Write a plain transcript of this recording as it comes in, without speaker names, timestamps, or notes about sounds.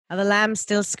Are the lambs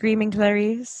still screaming,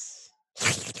 Clarice?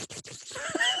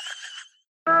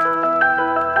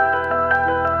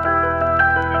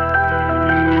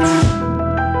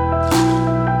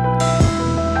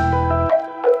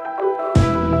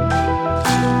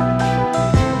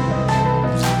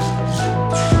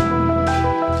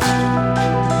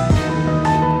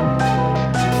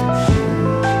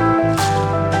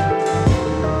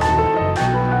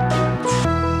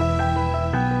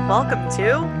 Welcome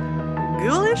to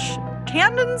Ghoulish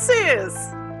Tendencies.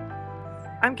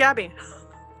 I'm Gabby.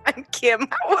 I'm Kim.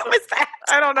 What was that?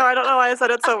 I don't know why I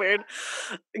said it so weird.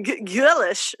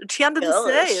 Ghoulish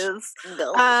Tendencies.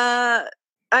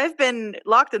 I've been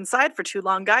locked inside for too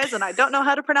long, guys, and I don't know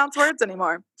how to pronounce words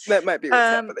anymore. That might be what's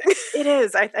happening. It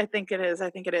is. I think it is.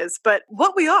 I think it is. But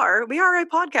what we are a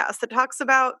podcast that talks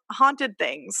about haunted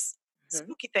things,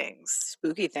 spooky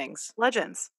things,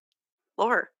 legends,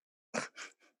 lore.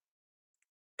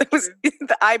 It was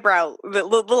the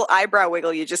little eyebrow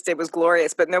wiggle you just did was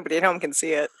glorious, but nobody at home can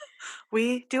see it.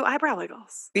 We do eyebrow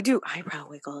wiggles. We do eyebrow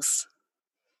wiggles.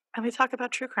 And we talk about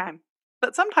true crime.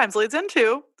 That sometimes leads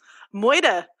into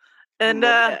moida and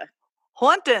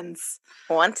hauntings.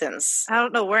 Hauntings. I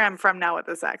don't know where I'm from now with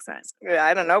this accent. Yeah,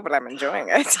 I don't know, but I'm enjoying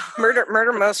it.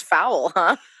 Murder most foul,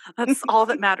 huh? That's all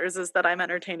that matters is that I'm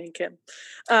entertaining Kim.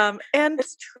 And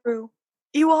it's true.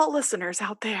 You all listeners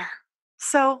out there.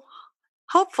 So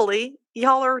hopefully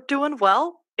y'all are doing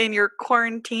well in your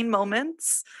quarantine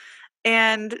moments.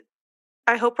 And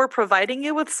I hope we're providing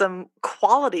you with some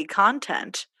quality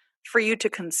content for you to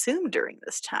consume during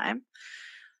this time.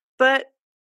 But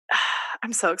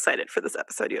I'm so excited for this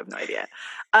episode. You have no idea.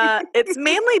 It's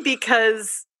mainly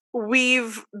because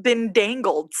we've been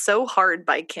dangled so hard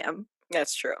by Kim.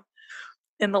 That's true.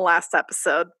 In the last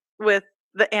episode with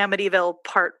the Amityville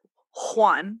Part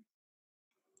 1.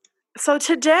 So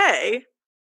today,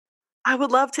 I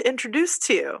would love to introduce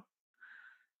to you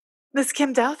Miss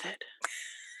Kim Douthit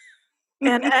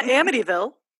and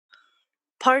Amityville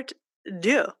Part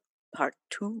 2. Part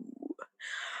 2.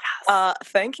 Yes.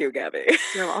 Thank you, Gabby.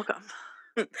 You're welcome.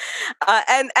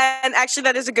 And actually,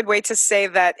 that is a good way to say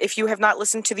that if you have not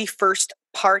listened to the first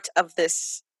part of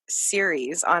this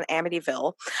series on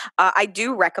Amityville, I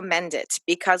do recommend it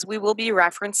because we will be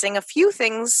referencing a few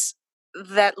things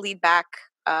that lead back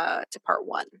to part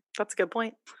 1. That's a good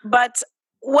point. But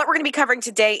what we're going to be covering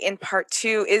today in part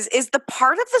 2 is the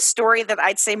part of the story that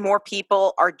I'd say more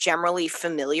people are generally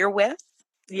familiar with.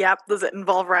 Yep. Does it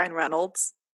involve Ryan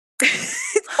Reynolds?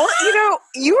 Well,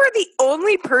 you are the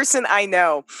only person I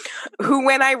know who,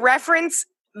 when I reference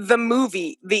the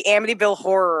movie, the Amityville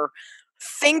Horror,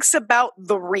 thinks about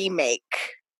the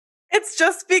remake. It's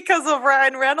just because of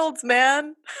Ryan Reynolds,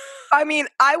 man. I mean,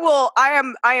 I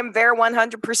am there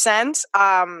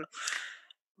 100%.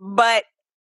 But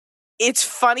it's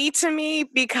funny to me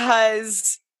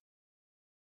because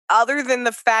other than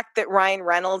the fact that Ryan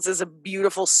Reynolds is a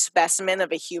beautiful specimen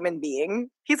of a human being,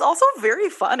 he's also very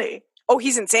funny. Oh,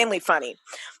 he's insanely funny.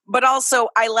 But also,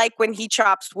 I like when he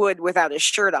chops wood without his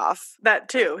shirt off. That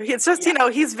too. It's just,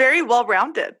 he's very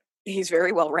well-rounded. He's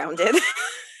very well-rounded.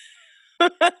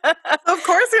 Of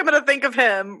course I'm going to think of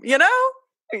him,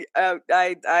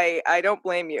 I don't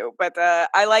blame you, but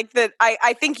I like that.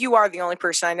 I think you are the only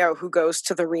person I know who goes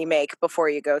to the remake before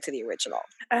you go to the original.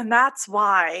 And that's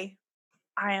why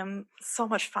I am so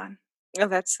much fun. Oh,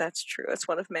 that's true. It's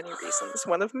one of many reasons.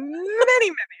 One of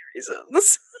many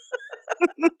reasons.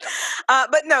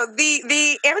 But no,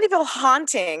 the Amityville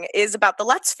Haunting is about the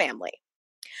Lutz family.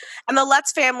 And the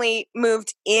Lutz family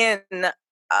moved in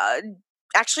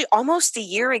actually almost a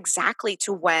year exactly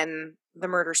to when the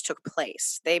murders took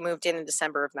place. They moved in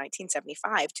December of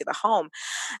 1975 to the home.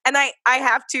 And I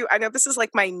know this is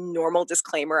like my normal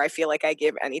disclaimer I feel like I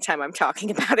give anytime I'm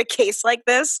talking about a case like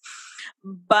this,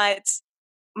 but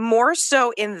more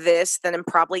so in this than in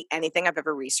probably anything I've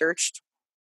ever researched,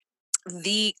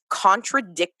 the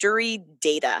contradictory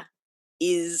data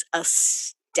is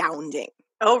astounding.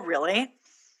 Oh, really?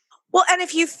 Well, and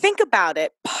if you think about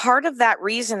it, part of that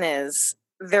reason is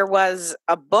there was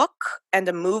a book and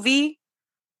a movie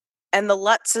and the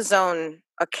Lutz's own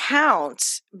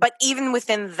account, but even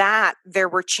within that, there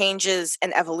were changes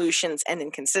and evolutions and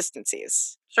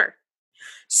inconsistencies. Sure.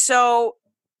 So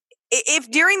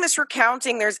if during this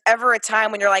recounting there's ever a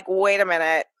time when you're like, wait a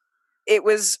minute, it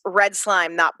was red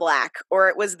slime, not black, or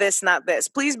it was this, not this,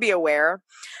 please be aware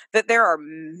that there are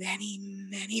many,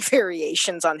 many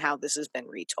variations on how this has been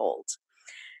retold.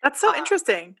 That's so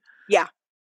interesting. Yeah.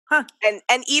 Huh.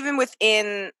 And even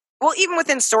within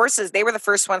sources, they were the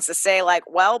first ones to say, like,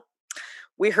 well,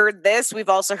 we heard this, we've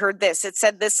also heard this. It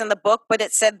said this in the book, but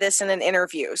it said this in an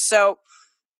interview. So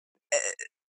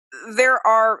there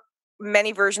are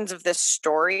many versions of this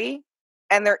story,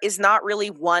 and there is not really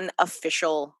one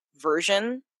official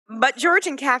version. But George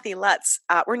and Kathy Lutz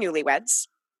were newlyweds.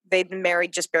 They'd been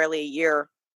married just barely a year,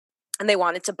 and they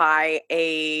wanted to buy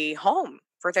a home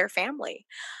for their family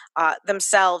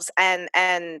themselves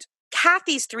and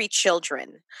Kathy's 3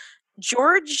 children.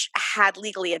 George had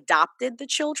legally adopted the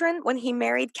children when he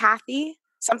married Kathy,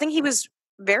 something he was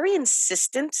very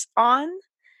insistent on,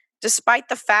 despite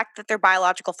the fact that their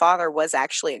biological father was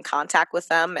actually in contact with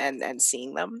them and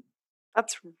seeing them.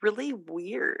 That's really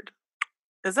weird,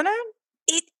 isn't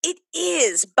it? It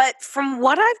is, but from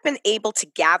what I've been able to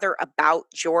gather about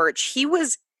George, he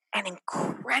was an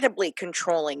incredibly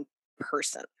controlling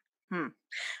person.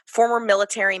 Former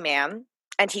military man,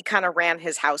 and he kind of ran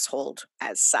his household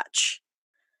as such.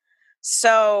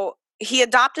 So he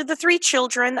adopted the 3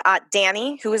 children,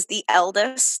 Danny, who was the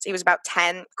eldest, he was about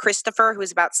 10, Christopher, who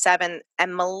was about 7,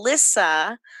 and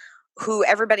Melissa, who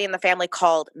everybody in the family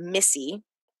called Missy,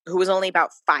 who was only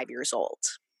about 5 years old.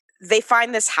 They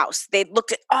find this house. They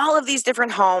looked at all of these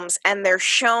different homes, and they're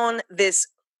shown this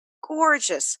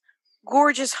gorgeous,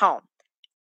 gorgeous home.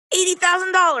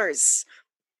 $80,000.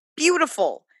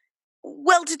 Beautiful.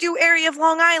 Well-to-do area of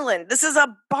Long Island. This is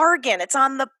a bargain. It's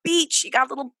on the beach. You got a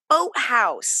little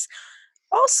boathouse.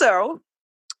 Also,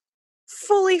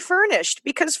 fully furnished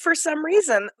because for some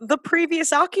reason, the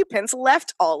previous occupants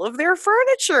left all of their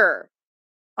furniture.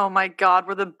 Oh my God,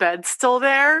 were the beds still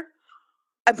there?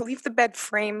 I believe the bed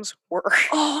frames were.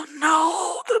 Oh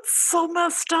no, that's so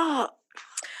messed up.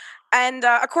 And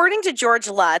according to George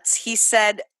Lutz, he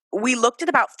said, we looked at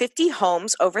about 50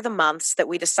 homes over the months that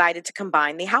we decided to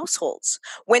combine the households.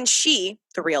 When she,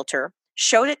 the realtor,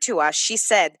 showed it to us, she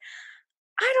said,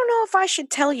 I don't know if I should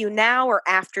tell you now or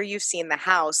after you've seen the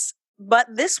house, but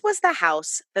this was the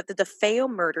house that the DeFeo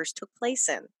murders took place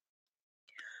in.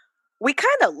 We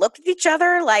kind of looked at each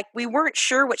other like we weren't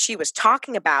sure what she was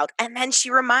talking about, and then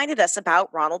she reminded us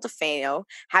about Ronald DeFeo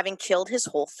having killed his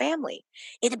whole family.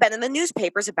 It had been in the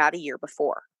newspapers about a year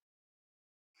before.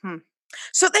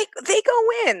 So they go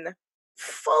in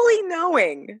fully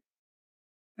knowing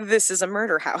this is a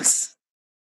murder house.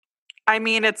 I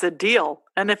mean, it's a deal,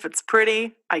 and if it's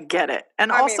pretty, I get it.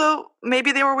 And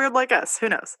maybe they were weird like us. Who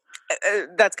knows?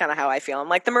 That's kind of how I feel. I'm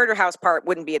like, the murder house part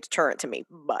wouldn't be a deterrent to me,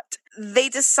 but they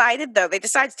decided to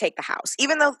take the house,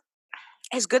 even though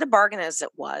as good a bargain as it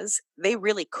was, they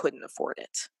really couldn't afford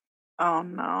it. Oh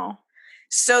no!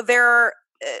 So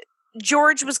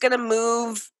George was going to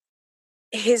move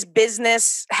his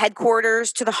business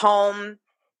headquarters to the home.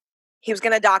 He was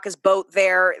going to dock his boat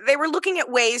there. They were looking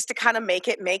at ways to kind of make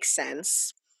it make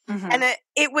sense. And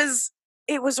it was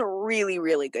a really,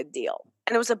 really good deal.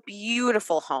 And it was a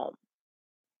beautiful home.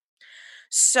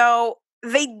 So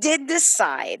they did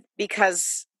decide,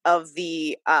 because of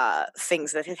the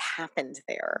things that had happened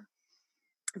there,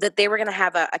 that they were going to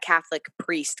have a Catholic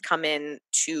priest come in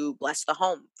to bless the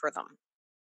home for them.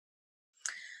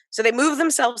 So they moved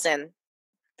themselves in.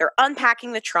 They're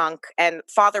unpacking the trunk, and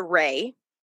Father Ray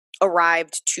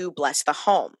arrived to bless the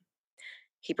home.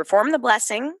 He performed the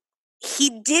blessing.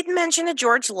 He did mention to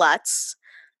George Lutz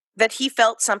that he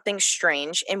felt something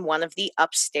strange in one of the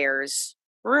upstairs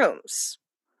rooms.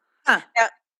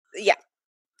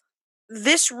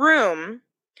 This room,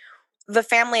 the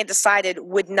family had decided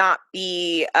would not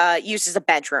be used as a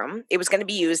bedroom. It was going to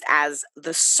be used as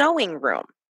the sewing room.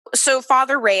 So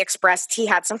Father Ray expressed he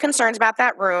had some concerns about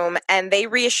that room, and they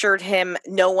reassured him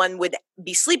no one would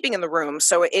be sleeping in the room,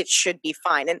 so it should be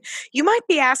fine. And you might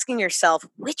be asking yourself,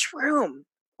 which room?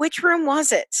 Which room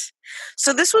was it?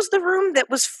 So this was the room that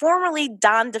was formerly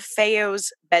Don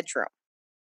DeFeo's bedroom.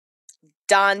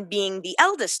 Don being the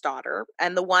eldest daughter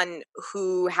and the one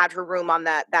who had her room on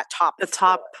that top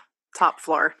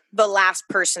floor. The last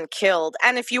person killed.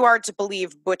 And if you are to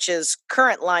believe Butch's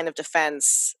current line of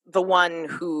defense, the one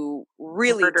who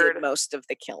really did most of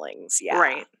the killings. Yeah.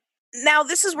 Right. Now,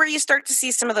 this is where you start to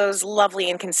see some of those lovely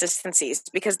inconsistencies,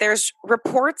 because there's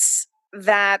reports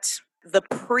that the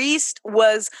priest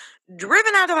was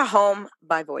driven out of the home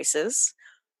by voices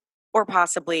or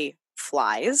possibly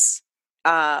flies,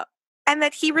 and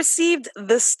that he received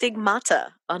the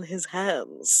stigmata on his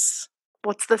hands.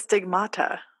 What's the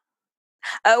stigmata?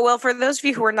 Well, for those of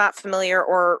you who are not familiar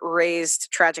or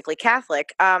raised tragically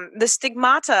Catholic, the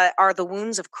stigmata are the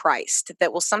wounds of Christ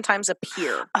that will sometimes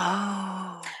appear.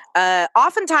 Oh.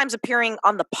 Oftentimes appearing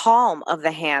on the palm of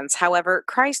the hands. However,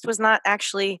 Christ was not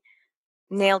actually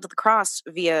nailed to the cross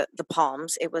via the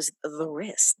palms. It was the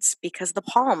wrists, because the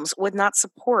palms would not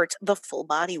support the full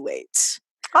body weight.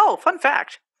 Oh, fun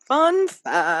fact. Fun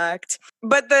fact.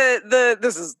 But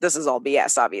this is all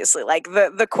BS, obviously. Like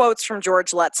the quotes from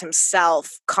George Lutz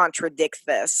himself contradict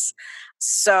this.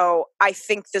 So I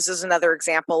think this is another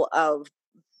example of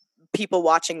people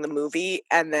watching the movie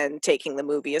and then taking the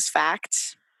movie as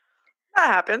fact. That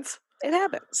happens. It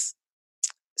happens.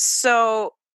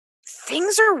 So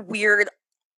things are weird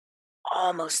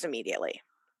almost immediately.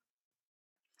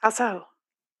 How so?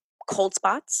 Cold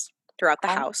spots throughout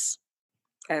the Oh. house.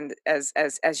 And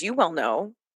as you well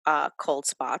know, cold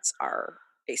spots are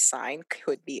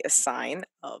could be a sign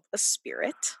of a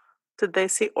spirit. Did they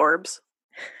see orbs?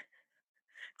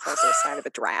 It's also a sign of a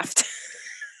draft.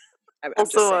 I'm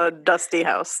just Also a saying. dusty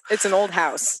house. It's an old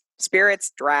house.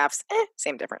 Spirits, drafts,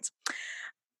 same difference.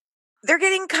 They're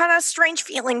getting kind of strange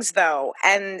feelings, though,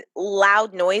 and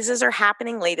loud noises are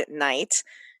happening late at night.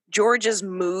 George's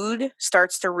mood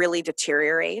starts to really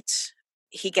deteriorate.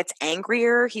 He gets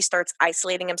angrier. He starts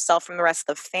isolating himself from the rest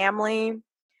of the family.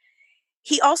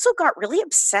 He also got really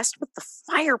obsessed with the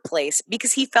fireplace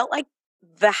because he felt like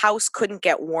the house couldn't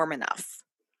get warm enough.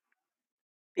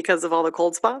 Because of all the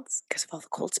cold spots? Because of all the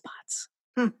cold spots.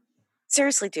 Hmm.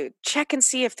 Seriously, dude, check and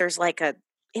see if there's like a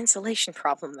insulation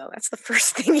problem, though. That's the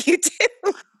first thing you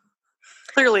do.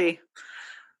 Clearly,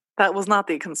 that was not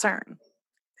the concern.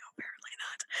 No, apparently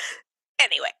not.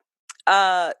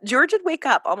 Anyway, George would wake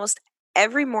up almost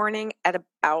every morning at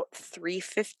about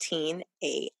 3:15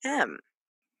 a.m.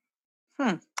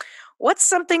 What's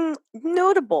something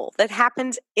notable that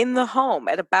happened in the home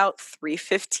at about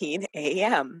 3:15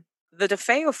 a.m.? The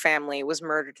DeFeo family was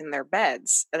murdered in their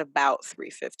beds at about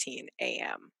 3:15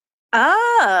 a.m.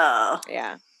 Oh.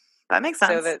 Yeah. That makes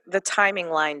sense. So the timing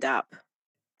lined up.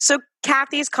 So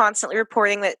Kathy is constantly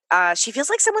reporting that she feels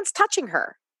like someone's touching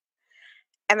her,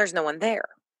 and there's no one there.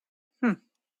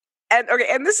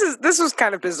 And this was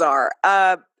kind of bizarre.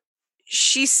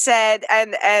 She said,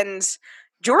 and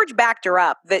George backed her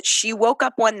up, that she woke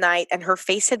up one night and her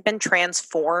face had been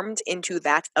transformed into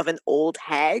that of an old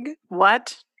hag.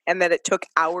 What? And that it took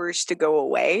hours to go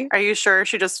away. Are you sure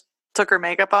she just took her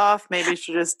makeup off? Maybe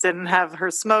she just didn't have her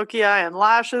smoky eye and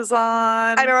lashes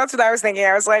on. I know, that's what I was thinking.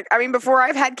 I was like, I mean, before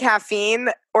I've had caffeine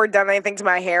or done anything to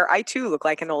my hair, I too look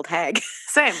like an old hag.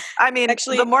 Same. I mean,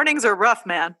 actually, the mornings are rough,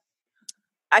 man.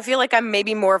 I feel like I'm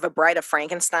maybe more of a Bride of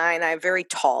Frankenstein. I have very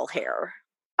tall hair.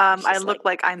 I look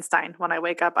like Einstein when I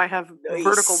wake up. I have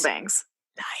vertical bangs.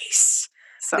 Nice.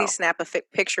 So please snap a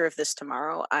picture of this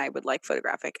tomorrow. I would like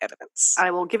photographic evidence.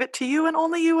 I will give it to you and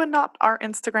only you and not our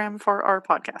Instagram for our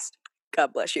podcast.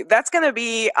 God bless you. That's going to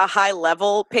be a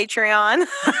high-level Patreon.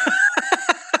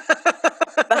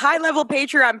 The high-level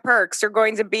Patreon perks are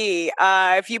going to be,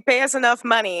 if you pay us enough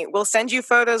money, we'll send you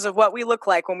photos of what we look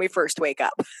like when we first wake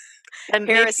up. And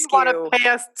maybe you want to pay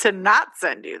us to not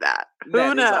send you that. Who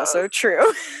knows? That is also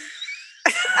true.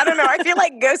 I don't know. I feel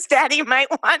like Ghost Daddy might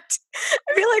want.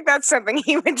 I feel like that's something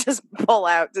he would just pull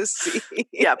out to see.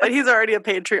 Yeah, but he's already a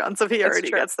Patreon, so he already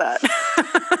gets that.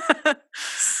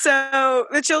 So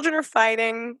the children are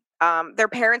fighting. Their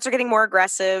parents are getting more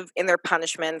aggressive in their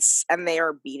punishments, and they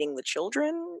are beating the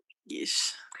children.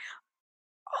 Yeesh.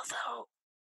 Although,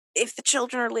 if the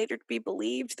children are later to be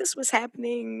believed, this was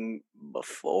happening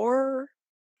before,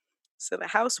 so the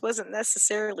house wasn't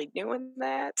necessarily doing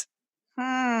that.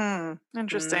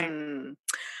 Interesting.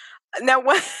 Now,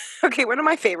 one of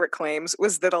my favorite claims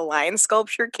was that a lion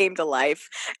sculpture came to life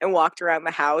and walked around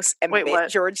the house and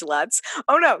bit George Lutz.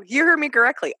 Oh no, you heard me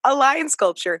correctly. A lion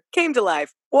sculpture came to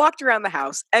life, walked around the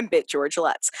house, and bit George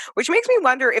Lutz. Which makes me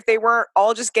wonder if they weren't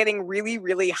all just getting really,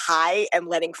 really high and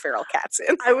letting feral cats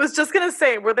in. I was just going to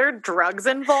say, were there drugs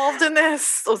involved in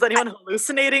this? Was anyone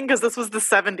hallucinating? Because this was the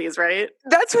 70s, right?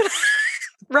 That's what...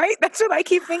 Right? That's what I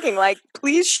keep thinking. Like,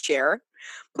 please share.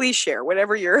 Please share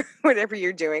whatever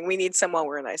you're doing. We need some while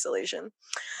we're in isolation.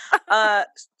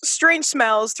 Strange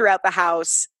smells throughout the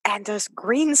house, and this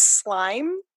green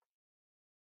slime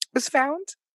was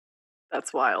found.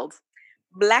 That's wild.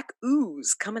 Black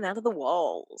ooze coming out of the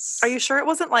walls. Are you sure it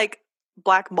wasn't like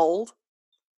black mold?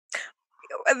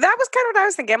 That was kind of what I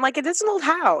was thinking. I'm like, it is an old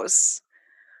house.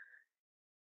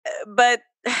 But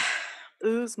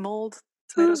ooze, mold.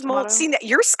 Who's mold? See,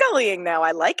 you're scullying now.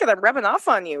 I like it. I'm rubbing off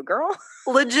on you, girl.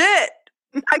 Legit.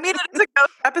 I mean, it's a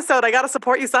ghost episode. I got to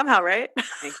support you somehow, right?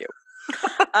 Thank you.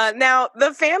 Now,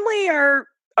 the family are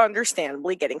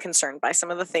understandably getting concerned by some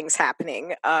of the things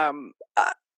happening.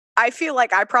 I feel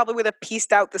like I probably would have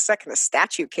pieced out the second a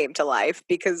statue came to life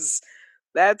because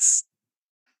that's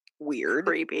weird.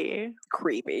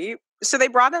 Creepy. So they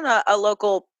brought in a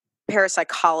local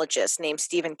parapsychologist named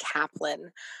Stephen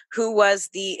Kaplan, who was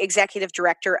the executive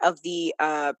director of the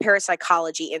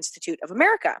Parapsychology Institute of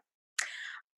America.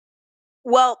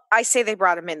 Well, I say they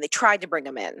brought him in. They tried to bring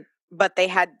him in, but they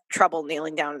had trouble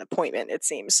nailing down an appointment, it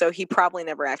seems. So he probably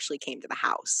never actually came to the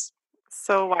house.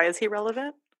 So why is he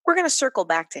relevant? We're going to circle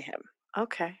back to him.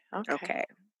 Okay. Okay.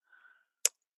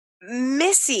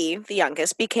 Missy, the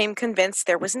youngest, became convinced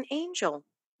there was an angel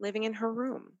living in her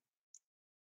room.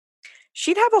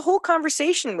 She'd have a whole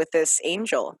conversation with this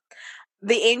angel.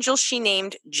 The angel she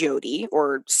named Jody,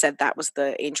 or said that was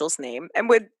the angel's name,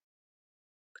 and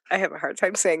I have a hard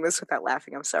time saying this without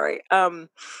laughing, I'm sorry,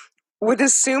 would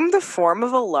assume the form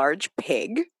of a large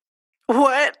pig.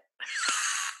 What?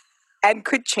 And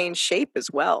could change shape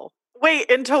as well. Wait,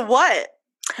 into what?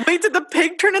 Wait, did the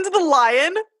pig turn into the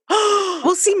lion?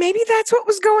 Well, see, maybe that's what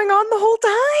was going on the whole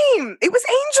time. It was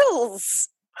angels.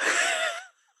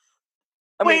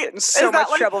 I'm getting so much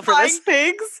trouble for this.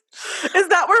 Pigs? Is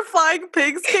that where flying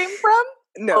pigs came from?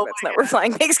 No, that's not where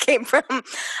flying pigs came from.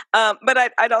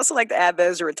 But I'd also like to add that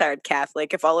as a retired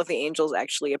Catholic, if all of the angels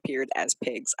actually appeared as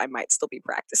pigs, I might still be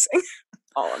practicing.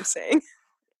 All I'm saying.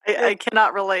 I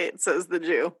cannot relate, says the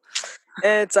Jew.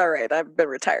 It's all right. I've been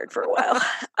retired for a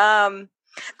while.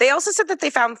 They also said that they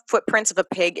found footprints of a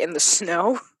pig in the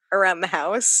snow around the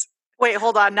house. Wait,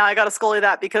 hold on. Now I got to scully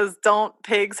that because don't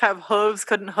pigs have hooves?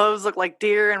 Couldn't hooves look like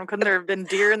deer? And couldn't there have been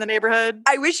deer in the neighborhood?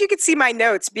 I wish you could see my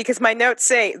notes because my notes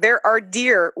say there are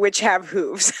deer which have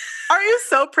hooves. Are you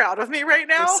so proud of me right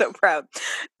now? I'm so proud.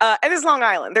 And it's Long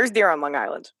Island. There's deer on Long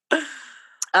Island.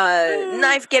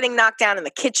 Knife getting knocked down in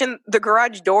the kitchen. The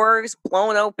garage doors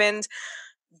blown open.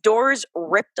 Doors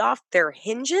ripped off their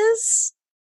hinges.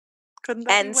 Couldn't that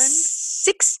be and wind?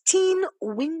 16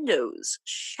 windows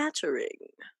shattering.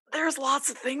 There's lots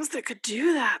of things that could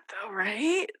do that, though,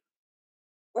 right?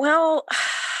 Well,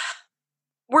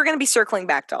 we're going to be circling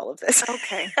back to all of this.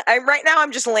 Okay. Right now,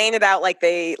 I'm just laying it out like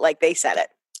they said it.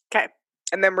 Okay.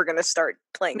 And then we're going to start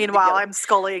playing. Meanwhile, I'm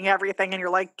scullying everything, and you're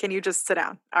like, "Can you just sit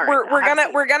down?" All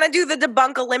right. We're gonna do the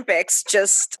debunk Olympics,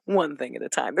 just one thing at a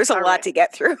time. There's a lot to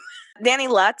get through. Danny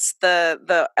Lutz,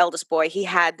 the eldest boy, he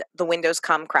had the windows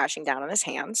come crashing down on his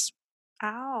hands.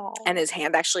 Ow! And his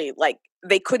hand actually,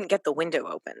 they couldn't get the window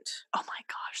opened. Oh my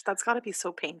gosh, that's got to be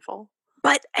so painful.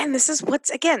 But, and this is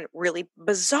what's, again, really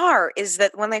bizarre, is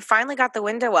that when they finally got the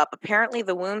window up, apparently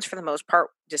the wounds, for the most part,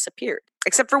 disappeared.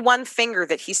 Except for one finger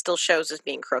that he still shows as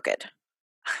being crooked.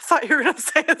 I thought you were going to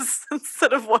say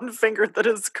instead of one finger that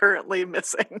is currently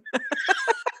missing.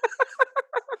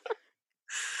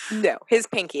 No, his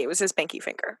pinky. It was his pinky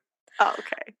finger. Oh,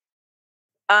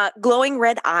 okay. Glowing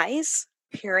red eyes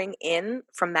peering in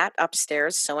from that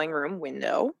upstairs sewing room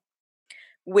window,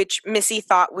 which Missy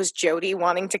thought was Jody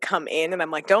wanting to come in. And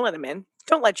I'm like, don't let him in.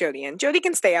 Don't let Jody in. Jody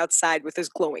can stay outside with his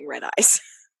glowing red eyes.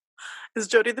 Is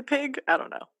Jody the pig? I don't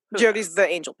know. Jody's the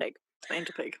angel pig. The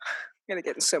angel pig. I'm going to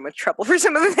get in so much trouble for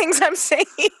some of the things I'm saying.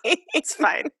 It's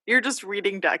fine. You're just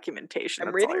reading documentation.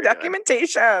 I'm reading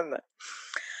documentation.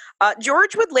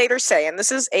 George would later say, and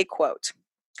this is a quote,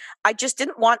 "I just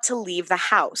didn't want to leave the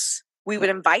house. We would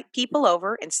invite people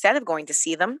over instead of going to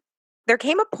see them. There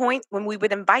came a point when we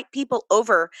would invite people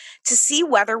over to see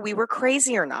whether we were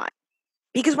crazy or not.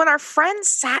 Because when our friends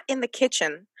sat in the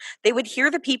kitchen, they would hear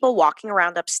the people walking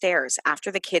around upstairs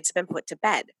after the kids had been put to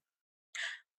bed.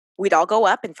 We'd all go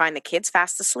up and find the kids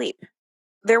fast asleep.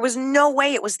 There was no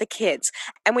way it was the kids.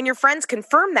 And when your friends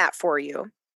confirm that for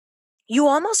you, you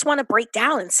almost want to break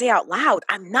down and say out loud,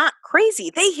 'I'm not crazy.'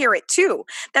 They hear it too.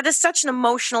 That is such an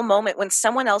emotional moment when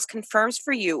someone else confirms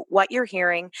for you what you're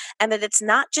hearing and that it's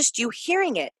not just you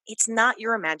hearing it. It's not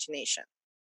your imagination."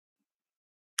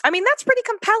 I mean, that's pretty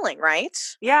compelling, right?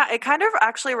 Yeah, it kind of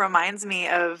actually reminds me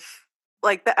of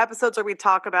like the episodes where we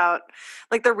talk about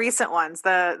like the recent ones,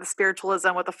 the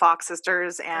spiritualism with the Fox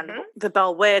sisters and the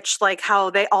Bell Witch, like how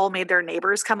they all made their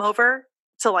neighbors come over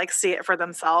to like see it for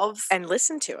themselves and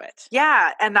listen to it.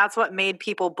 Yeah, and that's what made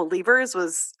people believers,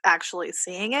 was actually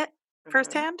seeing it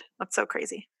firsthand. That's so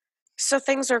crazy. So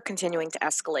things are continuing to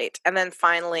escalate. And then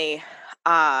finally,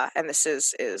 and this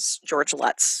is George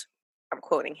Lutz, I'm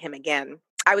quoting him again.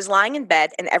 "I was lying in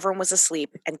bed and everyone was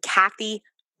asleep, and Kathy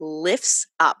lifts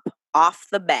up off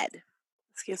the bed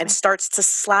and starts to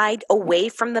slide away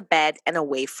from the bed and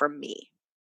away from me.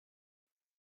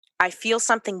 I feel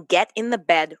something get in the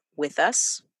bed with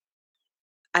us.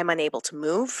 I'm unable to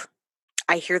move.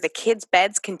 I hear the kids'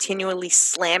 beds continually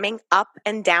slamming up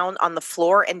and down on the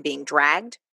floor and being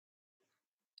dragged.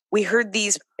 We heard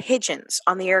these pigeons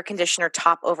on the air conditioner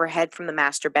top overhead from the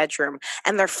master bedroom,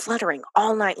 and they're fluttering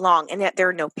all night long, and yet there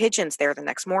are no pigeons there the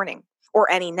next morning, or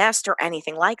any nest or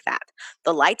anything like that.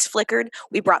 The lights flickered.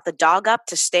 We brought the dog up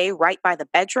to stay right by the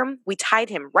bedroom. We tied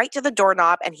him right to the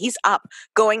doorknob, and he's up,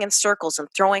 going in circles and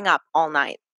throwing up all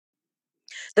night."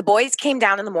 The boys came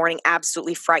down in the morning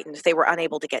absolutely frightened. They were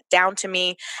unable to get down to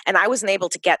me, and I wasn't able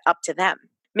to get up to them.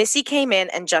 Missy came in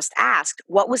and just asked,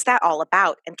 what was that all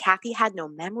about? And Kathy had no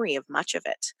memory of much of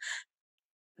it.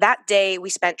 That day, we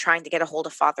spent trying to get a hold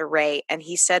of Father Ray, and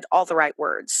he said all the right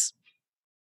words.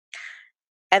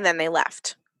 And then they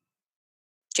left.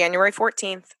 January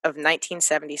 14th of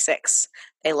 1976.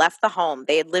 They left the home.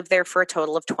 They had lived there for a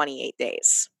total of 28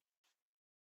 days.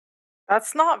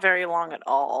 That's not very long at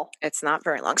all. It's not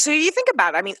very long. So you think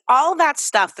about it. I mean, all that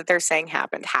stuff that they're saying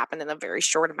happened in a very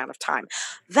short amount of time.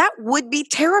 That would be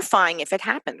terrifying if it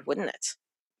happened, wouldn't it?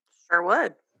 Sure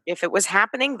would. If it was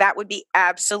happening, that would be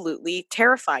absolutely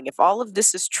terrifying. If all of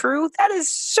this is true, that is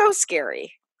so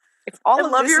scary. If all I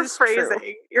of love this your is phrasing.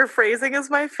 true. Your phrasing is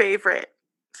my favorite.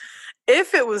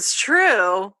 If it was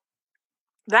true,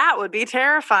 that would be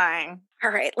terrifying.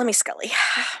 All right, let me Scully.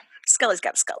 Scully's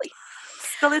got a Scully.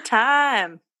 Scully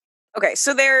time. Okay,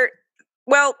 so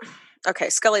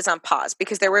Scully's on pause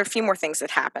because there were a few more things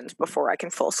that happened before I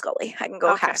can full Scully. I can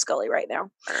go half Scully right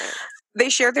now. All right. They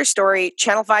shared their story.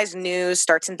 Channel 5's news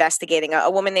starts investigating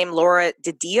a woman named Laura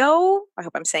DiDio. I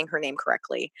hope I'm saying her name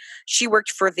correctly. She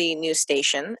worked for the news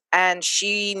station, and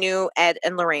she knew Ed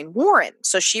and Lorraine Warren.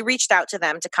 So she reached out to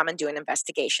them to come and do an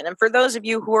investigation. And for those of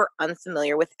you who are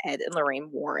unfamiliar with Ed and Lorraine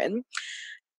Warren,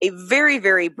 a very,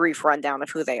 very brief rundown of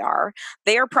who they are.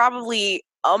 They are probably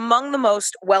among the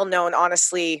most well-known,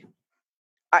 honestly,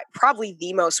 probably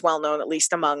the most well-known, at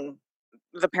least among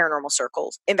the paranormal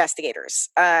circles, investigators.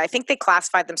 I think they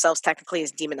classified themselves technically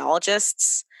as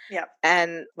demonologists. Yeah.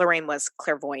 And Lorraine was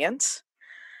clairvoyant.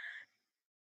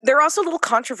 They're also a little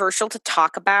controversial to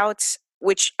talk about,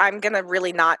 which I'm going to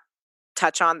really not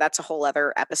touch on. That's a whole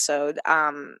other episode.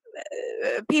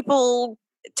 People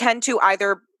tend to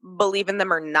either believe in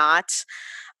them or not.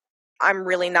 I'm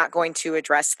really not going to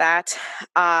address that.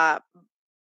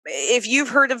 If you've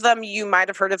heard of them, you might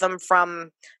have heard of them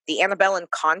from the Annabelle and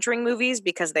Conjuring movies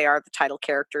because they are the title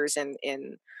characters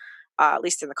in at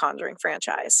least in the Conjuring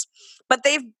franchise. But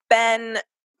they've been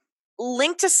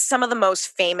linked to some of the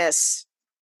most famous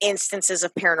instances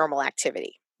of paranormal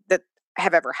activity that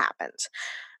have ever happened.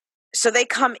 So they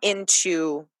come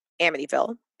into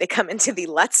Amityville. They come into the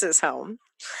Lutz's home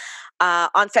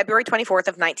on February 24th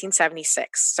of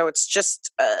 1976. So it's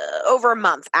just over a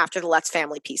month after the Lutz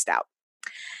family pieced out.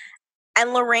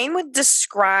 And Lorraine would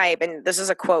describe, and this is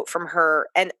a quote from her,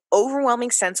 an overwhelming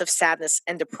sense of sadness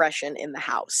and depression in the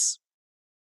house.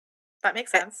 That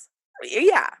makes sense.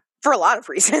 Yeah, for a lot of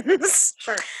reasons.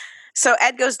 Sure. So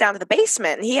Ed goes down to the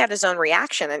basement, and he had his own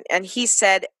reaction. And he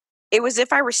said, it was as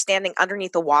if I were standing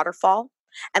underneath a waterfall,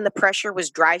 and the pressure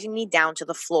was driving me down to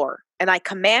the floor. And I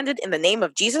commanded in the name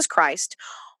of Jesus Christ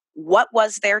what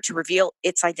was there to reveal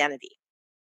its identity.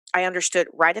 I understood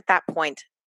right at that point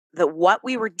that what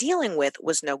we were dealing with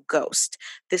was no ghost.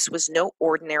 This was no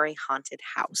ordinary haunted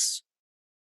house.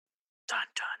 Dun,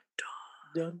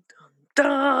 dun, dun. Dun,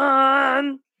 dun,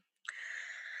 dun.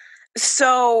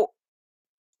 So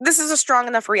this is a strong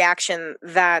enough reaction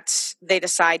that they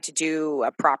decide to do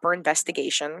a proper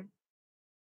investigation.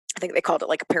 I think they called it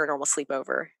like a paranormal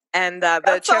sleepover. And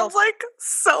that sounds like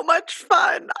so much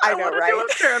fun. I know, right? Do a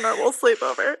paranormal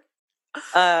sleepover.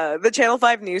 The Channel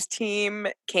 5 news team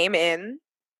came in.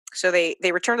 So they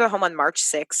returned to the home on March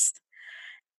 6th.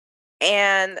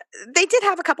 And they did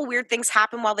have a couple weird things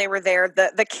happen while they were there.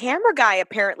 The camera guy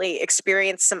apparently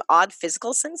experienced some odd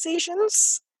physical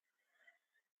sensations.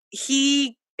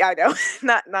 I know,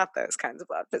 not those kinds of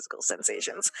odd physical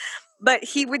sensations. But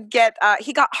he would get,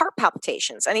 he got heart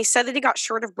palpitations. And he said that he got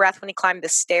short of breath when he climbed the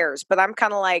stairs. But I'm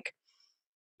kind of like,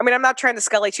 I mean, I'm not trying to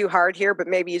Scully too hard here, but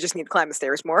maybe you just need to climb the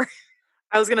stairs more.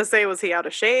 I was going to say, was he out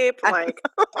of shape? Like,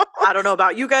 I don't know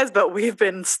about you guys, but we've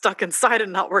been stuck inside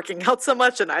and not working out so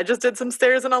much. And I just did some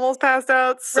stairs and almost passed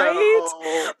out. So.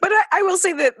 Right? But I will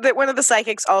say that one of the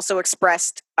psychics also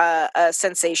expressed a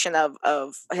sensation of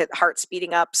heart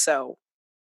speeding up. So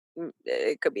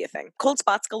it could be a thing. Cold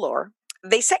spots galore.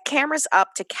 They set cameras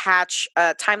up to catch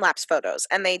time-lapse photos.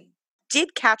 And they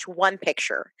did catch one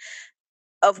picture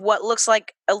of what looks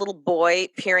like a little boy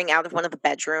peering out of one of the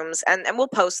bedrooms. And we'll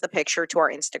post the picture to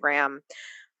our Instagram.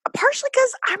 Partially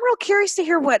because I'm real curious to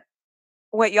hear what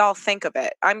y'all think of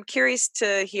it. I'm curious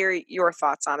to hear your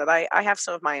thoughts on it. I have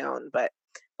some of my own, but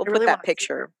we'll put that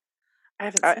picture. I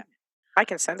haven't seen it. I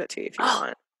can send it to you if you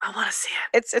want. I want to see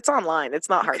it. It's online. It's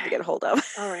not hard to get a hold of.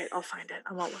 All right, I'll find it.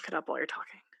 I won't look it up while you're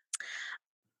talking.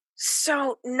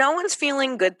 So no one's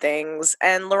feeling good things.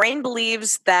 And Lorraine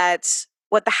believes that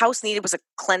what the house needed was a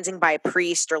cleansing by a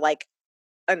priest or like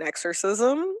an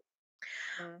exorcism.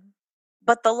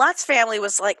 But the Lutz family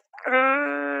was like,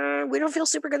 we don't feel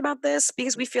super good about this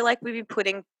because we feel like we'd be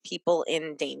putting people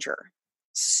in danger.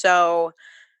 So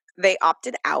they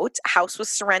opted out. House was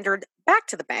surrendered back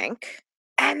to the bank.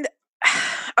 And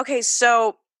okay,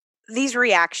 so these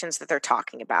reactions that they're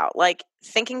talking about, like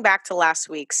thinking back to last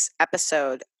week's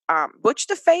episode, Butch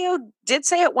DeFeo did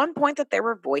say at one point that there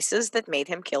were voices that made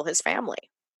him kill his family.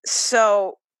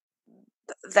 So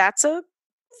that's a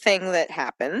thing that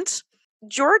happened.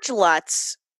 George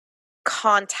Lutz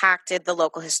contacted the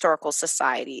local historical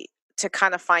society to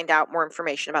kind of find out more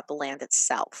information about the land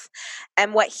itself.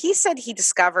 And what he said he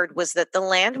discovered was that the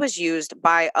land was used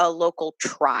by a local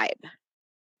tribe,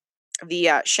 the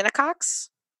Shinnecox,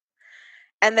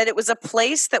 and that it was a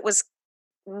place that was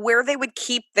where they would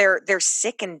keep their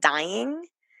sick and dying,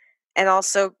 and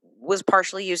also was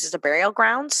partially used as a burial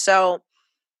ground. So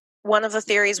one of the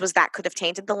theories was that could have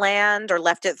tainted the land or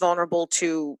left it vulnerable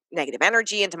to negative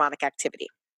energy and demonic activity.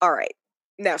 All right.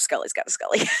 Now Scully's got a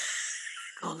Scully.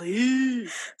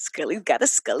 Scully's got a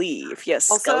Scully. If you're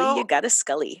Scully, you got a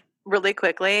Scully. Really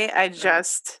quickly, I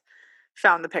just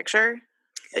found the picture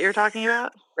that you're talking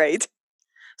about. Right.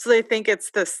 So they think it's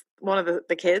this one of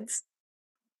the kids.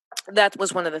 That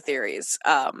was one of the theories.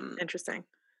 Interesting.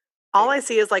 All I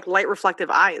see is like light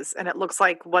reflective eyes, and it looks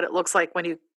like what it looks like when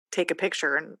you take a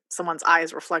picture and someone's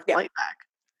eyes reflect light back.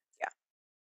 Yeah.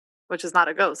 Which is not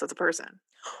a ghost, that's a person.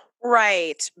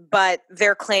 Right, but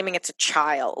they're claiming it's a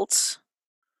child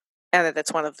and that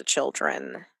it's one of the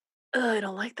children. I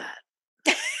don't like that.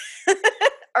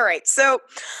 All right, so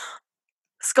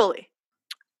Scully.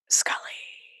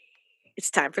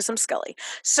 It's time for some Scully.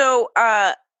 So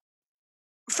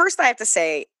first I have to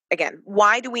say, again,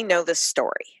 why do we know this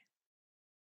story?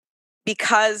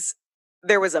 Because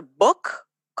there was a book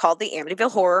called The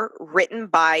Amityville Horror written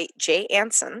by Jay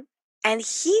Anson, and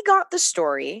he got the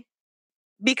story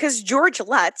because George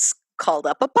Lutz called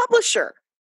up a publisher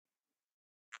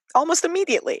almost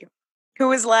immediately, who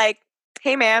was like,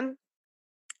 hey man,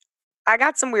 I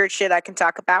got some weird shit I can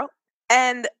talk about.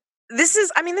 And this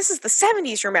is the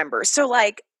 70s, remember? So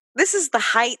like, this is the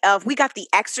height of, we got The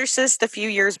Exorcist a few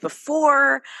years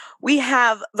before. We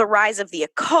have the rise of the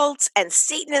occult and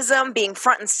Satanism being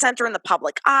front and center in the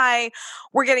public eye.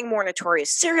 We're getting more notorious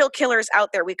serial killers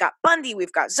out there. We've got Bundy,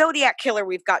 we've got Zodiac Killer,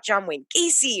 we've got John Wayne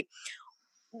Gacy.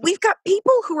 We've got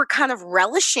people who are kind of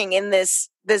relishing in this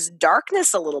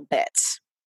darkness a little bit.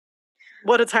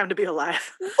 What a time to be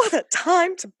alive. What a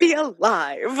time to be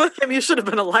alive. I mean, you should have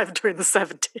been alive during the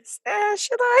 70s.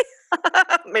 Should I?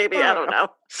 Maybe, I don't know.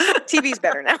 TV's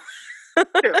better now.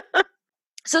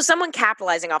 So someone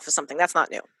capitalizing off of something, that's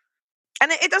not new.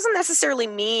 And it doesn't necessarily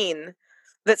mean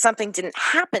that something didn't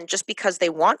happen just because they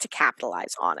want to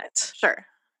capitalize on it. Sure.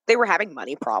 They were having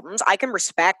money problems. I can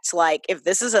respect, like, if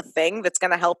this is a thing that's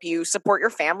going to help you support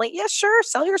your family, yeah, sure,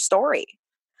 sell your story.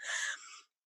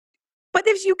 But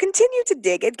if you continue to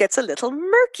dig, it gets a little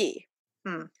murky.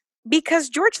 Because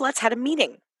George Lutz had a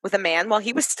meeting with a man while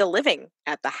he was still living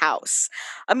at the house.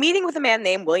 A meeting with a man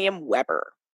named William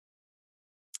Weber.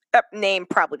 That name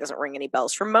probably doesn't ring any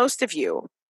bells for most of you.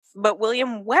 But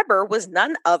William Weber was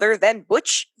none other than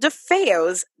Butch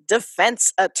DeFeo's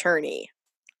defense attorney.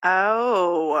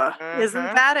 Oh,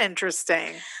 isn't that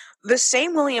interesting? The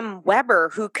same William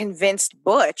Weber who convinced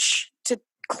Butch to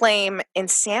claim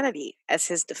insanity as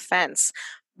his defense,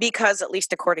 because, at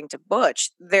least according to Butch,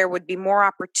 there would be more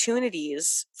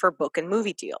opportunities for book and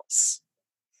movie deals.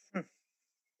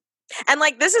 And,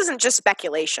 like, this isn't just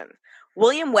speculation.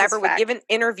 William Weber would give an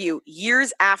interview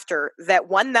years after that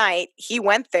one night he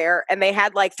went there and they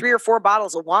had like 3 or 4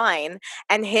 bottles of wine,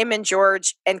 and him and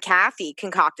George and Kathy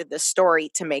concocted this story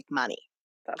to make money.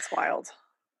 That's wild.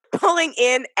 Pulling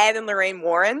in Ed and Lorraine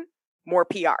Warren, more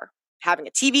PR. Having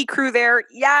a TV crew there,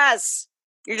 yes!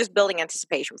 You're just building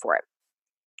anticipation for it.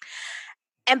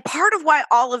 And part of why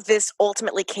all of this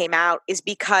ultimately came out is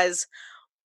because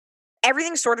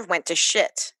everything sort of went to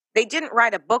shit. They didn't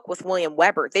write a book with William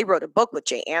Weber. They wrote a book with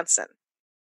Jay Anson.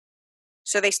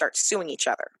 So they start suing each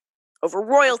other over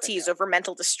royalties, over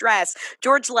mental distress.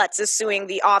 George Lutz is suing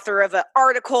the author of an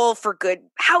article for good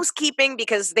housekeeping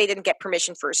because they didn't get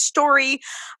permission for a story.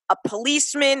 A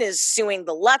policeman is suing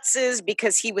the Lutzes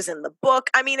because he was in the book.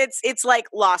 I mean, it's like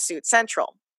lawsuit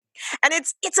central. And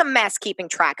it's a mess keeping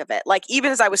track of it. Like,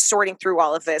 even as I was sorting through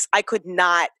all of this, I could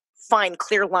not find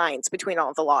clear lines between all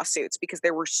of the lawsuits because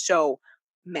there were so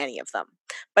many of them.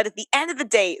 But at the end of the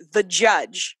day, the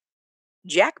judge,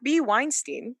 Jack B.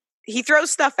 Weinstein, he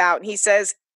throws stuff out and he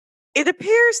says, "It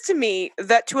appears to me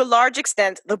that to a large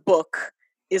extent the book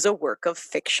is a work of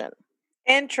fiction."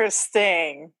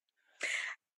 Interesting.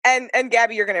 And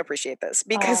Gabby, you're going to appreciate this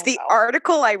because the no.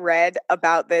 article I read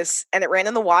about this, and it ran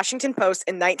in the Washington Post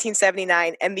in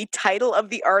 1979, and the title of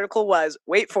the article was,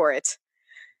 wait for it,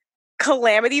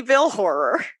 Calamityville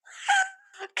Horror.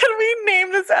 Can we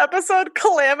name this episode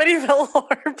Calamityville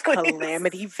Horror, please?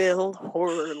 Calamityville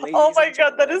Horror, ladies Oh my and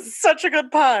god, that gentlemen. is such a good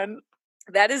pun.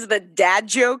 That is the dad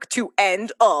joke to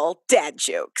end all dad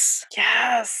jokes.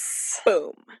 Yes.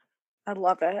 Boom. I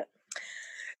love it.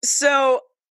 So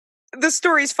the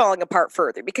story's falling apart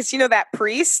further because you know that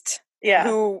priest Yeah.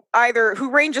 who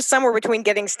ranges somewhere between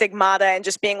getting stigmata and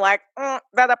just being like,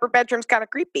 that upper bedroom's kind of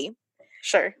creepy.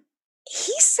 Sure.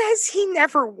 He says he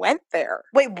never went there.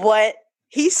 Wait, what?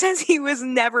 He says he was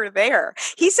never there.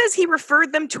 He says he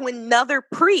referred them to another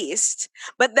priest,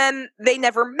 but then they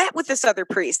never met with this other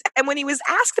priest. And when he was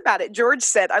asked about it, George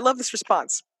said, I love this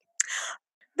response.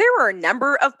 There were a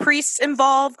number of priests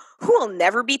involved who will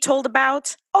never be told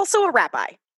about, also a rabbi.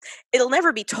 It'll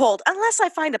never be told unless I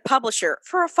find a publisher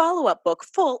for a follow-up book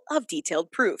full of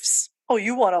detailed proofs. Oh,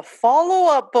 you want a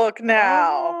follow-up book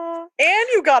now. And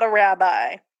you got a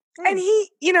rabbi. And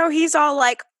he's all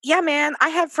like, yeah, man, I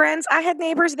had friends, I had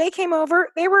neighbors, they came over,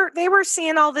 they were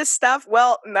seeing all this stuff.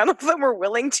 Well, none of them were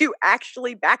willing to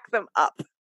actually back them up.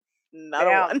 Not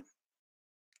a one.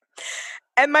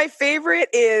 And my favorite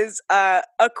is a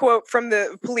quote from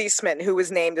the policeman who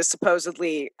was named as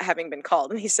supposedly having been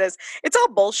called. And he says, it's all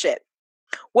bullshit.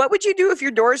 What would you do if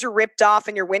your doors were ripped off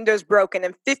and your windows broken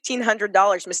and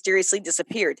 $1,500 mysteriously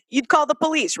disappeared? You'd call the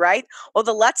police, right? Well,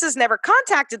 the Lutzes never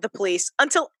contacted the police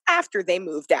until after they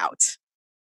moved out.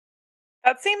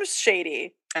 That seems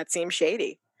shady.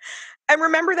 And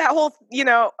remember that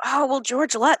whole,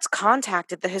 George Lutz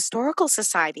contacted the Historical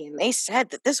Society and they said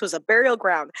that this was a burial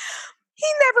ground. He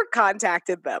never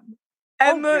contacted them.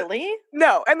 And really?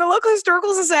 No. And the local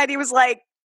Historical Society was like,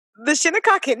 the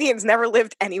Shinnecock Indians never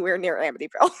lived anywhere near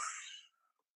Amityville.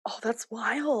 Oh, that's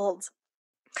wild.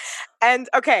 And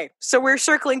okay, so we're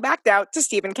circling back now to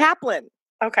Stephen Kaplan.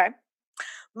 Okay.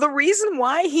 The reason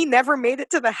why he never made it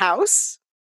to the house,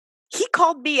 he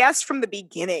called BS from the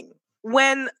beginning.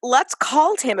 When Lutz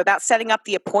called him about setting up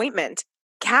the appointment,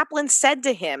 Kaplan said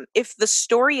to him, if the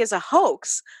story is a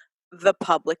hoax, the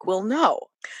public will know.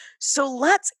 So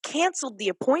Lutz canceled the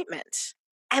appointment.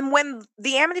 And when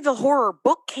the Amityville Horror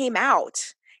book came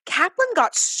out, Kaplan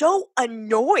got so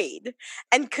annoyed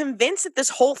and convinced that this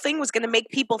whole thing was going to make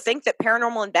people think that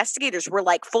paranormal investigators were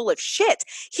like full of shit.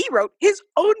 He wrote his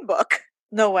own book.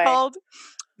 No way. Called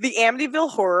The Amityville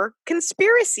Horror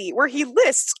Conspiracy, where he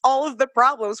lists all of the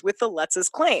problems with the Lutz's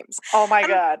claims. Oh my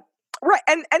God. Right.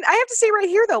 And I have to say right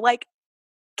here, though, like,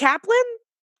 Kaplan,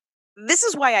 this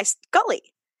is why I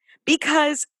Scully.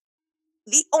 Because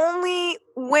the only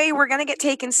way we're going to get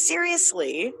taken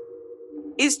seriously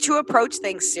is to approach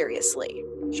things seriously.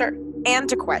 Sure. And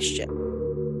to question.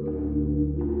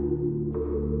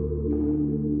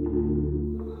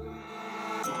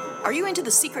 Are you into the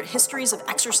secret histories of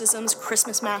exorcisms,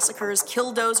 Christmas massacres,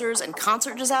 killdozers, and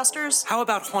concert disasters? How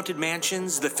about Haunted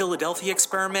Mansions, The Philadelphia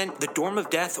Experiment, The Dorm of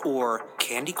Death, or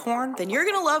Candy Corn? Then you're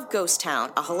gonna love Ghost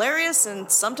Town, a hilarious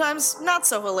and sometimes not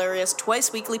so hilarious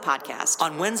twice-weekly podcast.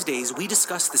 On Wednesdays, we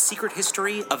discuss the secret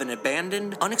history of an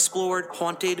abandoned, unexplored,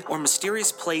 haunted, or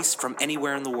mysterious place from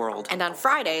anywhere in the world. And on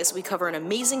Fridays, we cover an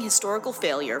amazing historical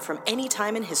failure from any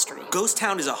time in history. Ghost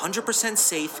Town is 100%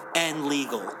 safe and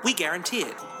legal. We guarantee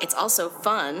it. It's also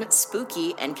fun,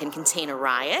 spooky, and can contain a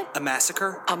riot, A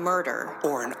massacre, a murder.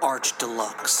 or an arch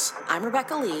deluxe. I'm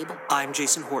Rebecca Lieb, I'm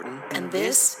Jason Horton. and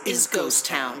this is Ghost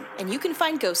Town. And you can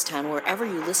find Ghost Town wherever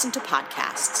you listen to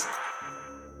podcasts.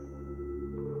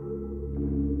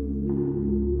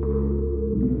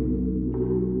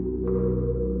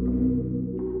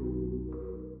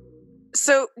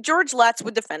 So George Lutz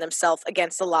would defend himself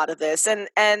against a lot of this.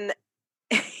 And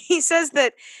he says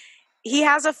that he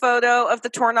has a photo of the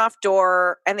torn off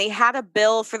door and they had a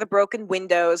bill for the broken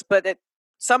windows, but it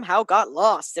somehow got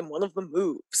lost in one of the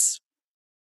moves.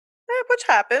 Which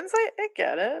happens. I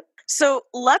get it. So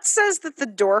Lutz says that the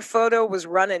door photo was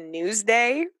run in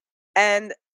Newsday,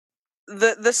 and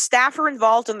the staffer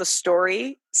involved in the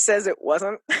story says it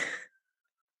wasn't.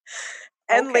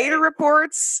 And later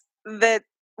reports that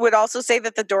would also say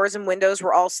that the doors and windows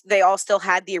were all still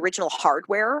had the original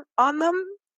hardware on them,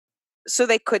 so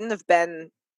they couldn't have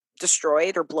been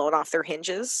destroyed or blown off their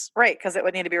hinges. Right, because it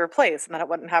would need to be replaced, and then it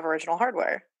wouldn't have original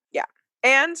hardware. Yeah.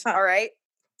 And, all right,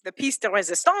 the piece de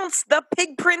resistance, the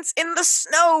pig prints in the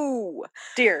snow.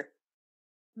 Dear.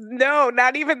 No,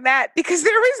 not even that, because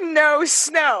there was no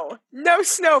snow. No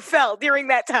snow fell during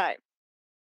that time.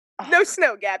 No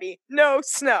snow, Gabby. No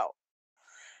snow.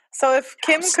 So if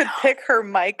Kim Jon could Snow. pick her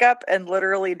mic up and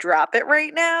literally drop it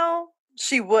right now,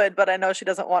 she would, but I know she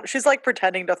doesn't want. She's like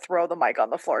pretending to throw the mic on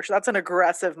the floor. So that's an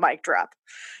aggressive mic drop.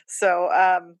 So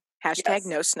Hashtag yes.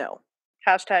 no snow.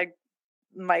 Hashtag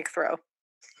mic throw.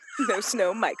 No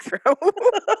snow mic throw.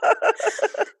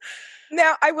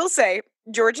 Now, I will say,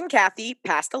 George and Kathy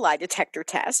passed the lie detector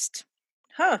test.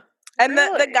 Huh. And the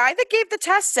Really? guy that gave the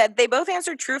test said they both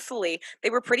answered truthfully. They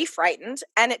were pretty frightened,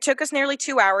 and it took us nearly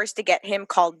 2 hours to get him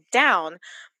calmed down.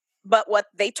 But what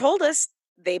they told us,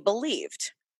 they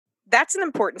believed. That's an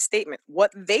important statement.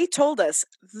 What they told us,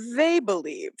 they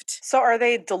believed. So are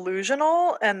they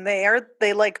delusional and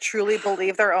they like truly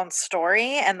believe their own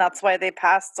story and that's why they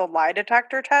passed the lie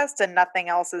detector test and nothing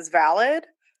else is valid?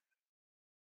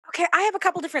 Okay, I have a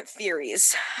couple different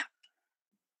theories.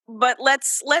 But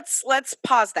let's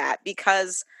pause that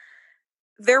because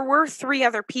there were 3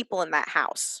 other people in that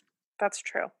house, That's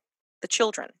true. the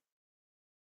children.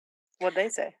 What'd they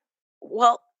say?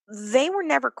 Well, they were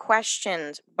never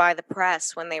questioned by the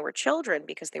press when they were children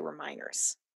because they were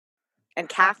minors. And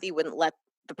Kathy wouldn't let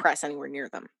the press anywhere near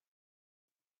them.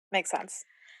 Makes sense.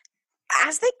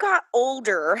 As they got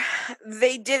older,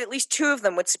 they did, at least 2 of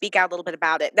them would speak out a little bit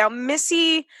about it. Now,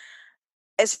 Missy,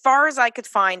 as far as I could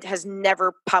find, has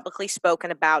never publicly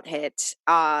spoken about it.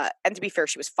 And to be fair,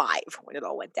 she was 5 when it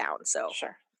all went down. So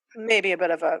Sure. Maybe a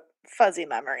bit of a fuzzy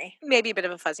memory. maybe a bit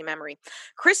of a fuzzy memory.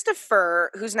 Christopher,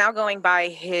 who's now going by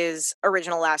his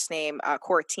original last name,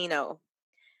 Cortino,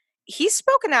 he's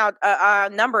spoken out a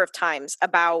number of times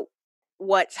about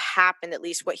what happened, at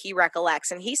least what he recollects.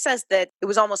 And he says that it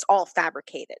was almost all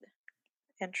fabricated.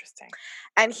 Interesting.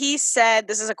 And he said,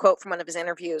 this is a quote from one of his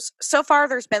interviews, so far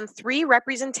there's been 3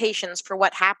 representations for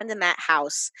what happened in that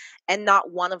house, and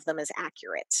not one of them is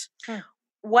accurate.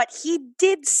 What he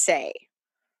did say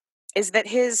is that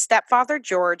his stepfather,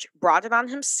 George, brought it on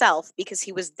himself because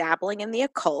he was dabbling in the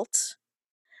occult,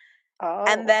 Oh.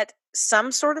 and that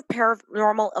some sort of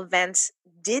paranormal events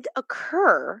did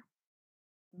occur,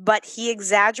 but he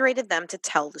exaggerated them to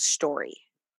tell the story.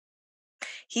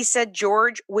 He said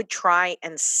George would try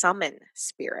and summon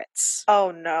spirits.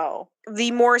 Oh no.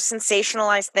 The more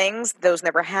sensationalized things, those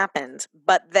never happened,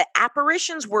 but the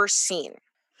apparitions were seen.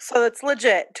 So it's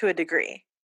legit to a degree.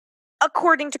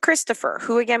 According to Christopher,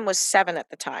 who again was 7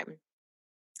 at the time.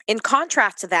 In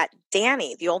contrast to that,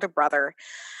 Danny, the older brother,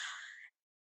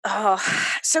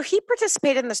 so he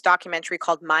participated in this documentary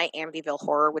called My Amityville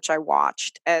Horror, which I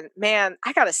watched. And man,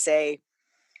 I gotta say,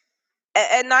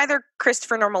 and neither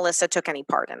Christopher nor Melissa took any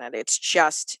part in it. It's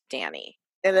just Danny.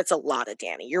 And it's a lot of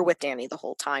Danny. You're with Danny the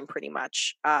whole time, pretty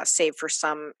much, save for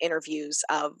some interviews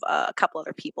of a couple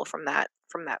other people from that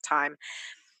time.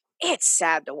 It's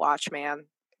sad to watch, man.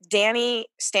 Danny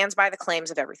stands by the claims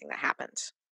of everything that happened.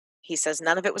 He says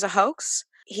none of it was a hoax.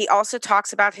 He also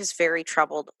talks about his very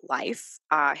troubled life,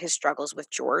 his struggles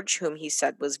with George, whom he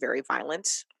said was very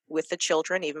violent with the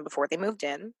children even before they moved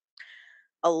in.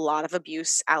 A lot of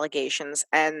abuse allegations.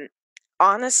 And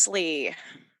honestly,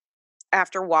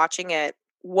 after watching it,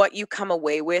 what you come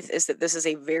away with is that this is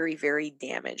a very, very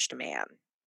damaged man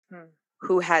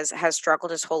who has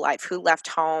struggled his whole life, who left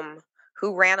home,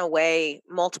 who ran away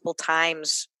multiple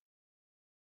times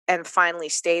and finally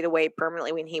stayed away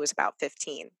permanently when he was about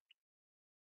 15.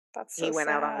 That's so He went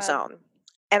out on his sad. own.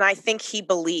 And I think he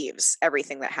believes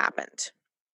everything that happened.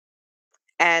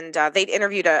 And they'd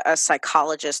interviewed a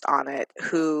psychologist on it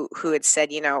who had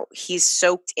said, he's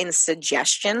soaked in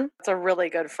suggestion. That's a really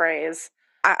good phrase.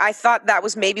 I thought that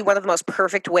was maybe one of the most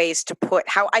perfect ways to put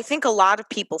how I think a lot of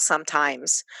people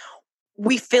sometimes,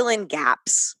 we fill in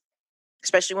gaps,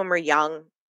 especially when we're young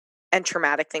and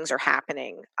traumatic things are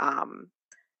happening.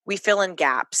 We fill in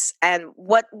gaps. And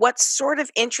what's sort of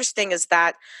interesting is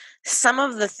that some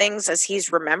of the things as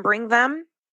he's remembering them,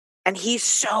 and he's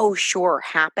so sure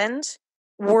happened,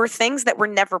 were things that were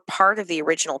never part of the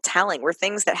original telling, were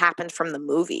things that happened from the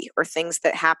movie or things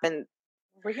that happened.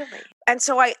 Really? And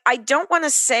so I don't want to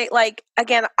say,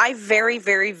 again, I very,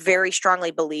 very, very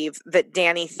strongly believe that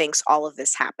Danny thinks all of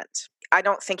this happened. I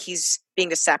don't think he's being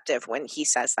deceptive when he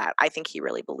says that. I think he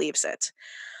really believes it.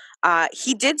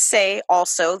 He did say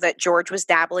also that George was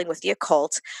dabbling with the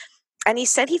occult. And he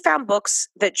said he found books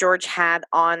that George had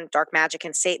on dark magic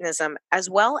and Satanism, as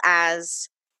well as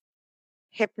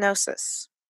hypnosis.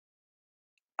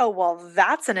 Oh, well,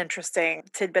 that's an interesting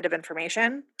tidbit of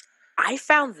information. I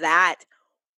found that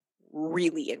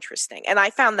really interesting. And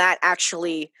I found that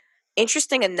actually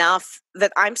interesting enough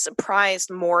that I'm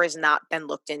surprised more has not been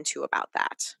looked into about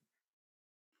that.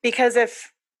 Because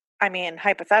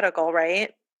hypothetical,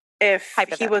 right? If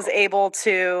he was able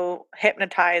to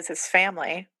hypnotize his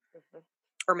family.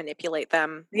 Or manipulate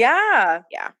them. Yeah.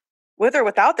 Yeah. with or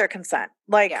without their consent.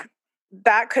 Like, Yeah.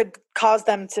 that could cause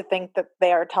them to think that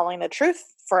they are telling the truth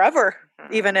forever,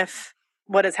 even if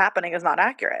what is happening is not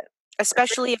accurate.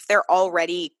 Especially if they're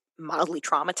already mildly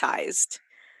traumatized.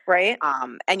 Right?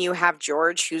 And you have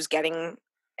George who's getting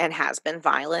and has been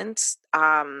violent.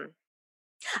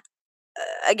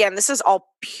 Again, this is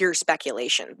all pure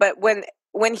speculation, but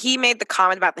when he made the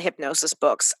comment about the hypnosis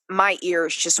books, my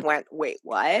ears just went, wait,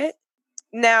 what?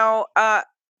 Now,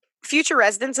 future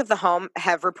residents of the home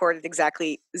have reported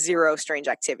exactly zero strange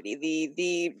activity.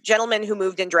 The gentleman who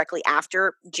moved in directly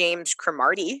after, James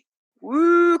Cromartie.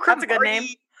 Woo, That's a good name.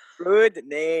 Good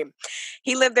name.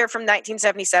 He lived there from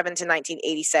 1977 to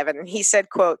 1987, and he said,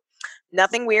 quote,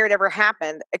 "Nothing weird ever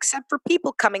happened except for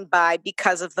people coming by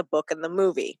because of the book and the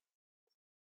movie."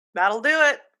 That'll do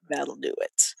it. That'll do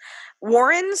it.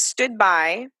 Warren stood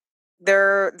by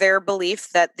their belief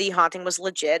that the haunting was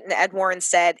legit, and Ed Warren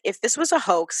said, "If this was a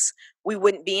hoax, we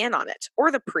wouldn't be in on it."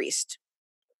 Or the priest,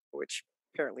 which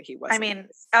apparently he wasn't. I mean,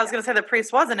 I was going to say the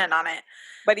priest wasn't in on it.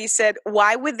 But he said,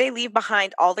 "Why would they leave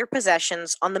behind all their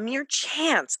possessions on the mere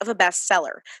chance of a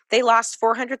bestseller? They lost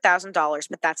 $400,000,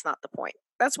 but that's not the point."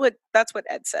 That's what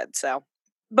Ed said. So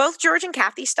both George and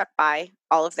Kathy stuck by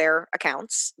all of their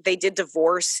accounts. They did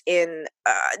divorce in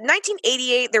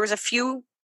 1988. There was a few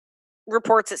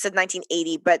reports that said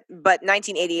 1980, but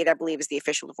 1988, I believe, is the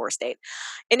official divorce date.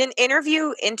 In an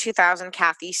interview in 2000,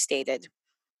 Kathy stated,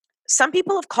 "Some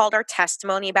people have called our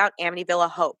testimony about Amityville a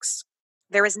hoax.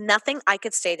 There is nothing I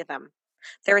could say to them.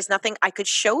 There is nothing I could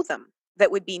show them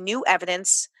that would be new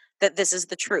evidence that this is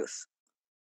the truth.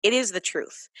 It is the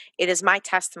truth. It is my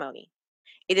testimony.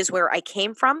 It is where I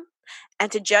came from,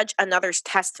 and to judge another's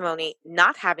testimony,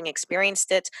 not having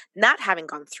experienced it, not having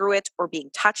gone through it, or being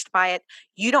touched by it,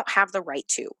 you don't have the right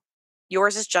to.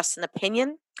 Yours is just an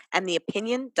opinion, and the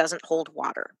opinion doesn't hold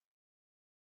water."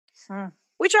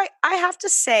 Which I have to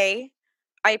say,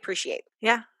 I appreciate.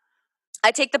 Yeah.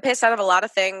 I take the piss out of a lot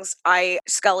of things. I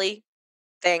scully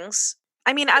things.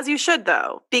 I mean, as you should,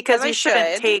 though, because As I you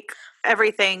shouldn't should. take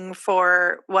everything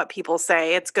for what people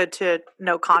say. It's good to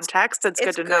know context. It's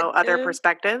good to know other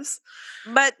perspectives.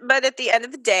 But at the end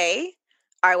of the day,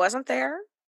 I wasn't there.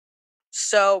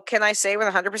 So can I say with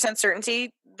 100%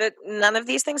 certainty that none of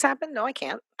these things happened? No, I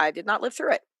can't. I did not live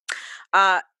through it.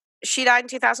 She died in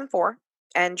 2004,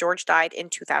 and George died in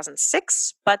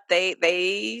 2006. But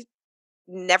they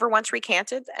never once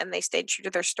recanted, and they stayed true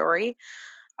to their story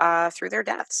through their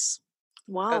deaths.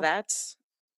 Wow. So that's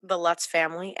the Lutz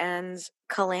family and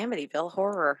Calamityville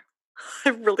Horror. I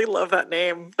really love that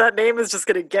name. That name is just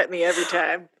going to get me every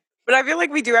time. But I feel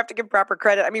like we do have to give proper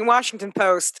credit. I mean, Washington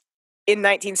Post in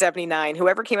 1979,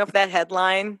 whoever came up with that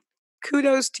headline,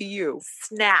 kudos to you.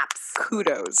 Snaps.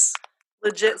 Kudos.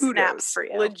 Legit snaps for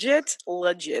you.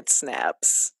 Legit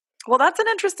snaps. Well, that's an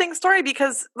interesting story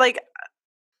because, like,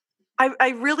 I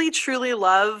really, truly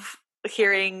love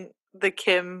hearing the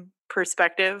Kim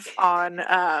perspective on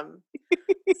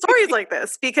stories like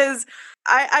this, because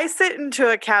I sit into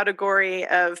a category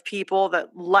of people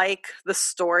that like the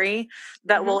story,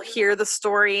 that will hear the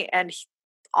story and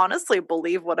honestly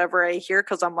believe whatever I hear,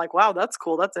 because I'm like, wow, that's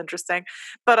cool, that's interesting,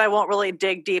 but I won't really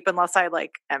dig deep unless I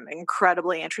like am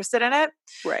incredibly interested in it.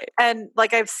 Right. And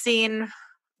like, I've seen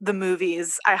the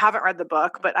movies. I haven't read the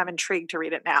book, but I'm intrigued to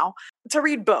read it now. To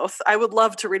read both. I would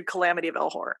love to read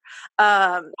Calamityville Horror.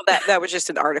 Well, that was just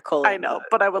an article. I know,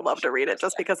 but I would love to read it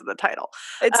just because of the title.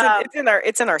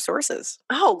 It's in our sources.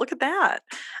 Oh, look at that.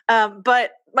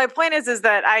 But my point is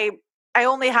that I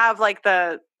only have like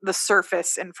the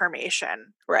surface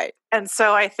information. Right. And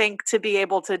so I think to be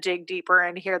able to dig deeper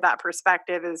and hear that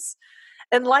perspective is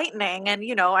enlightening. And,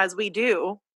 you know, as we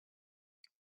do,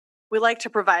 we like to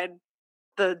provide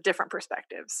the different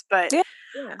perspectives. But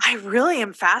Yeah. I really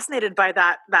am fascinated by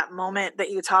that moment that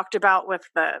you talked about with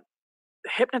the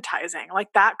hypnotizing.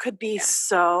 Like, that could be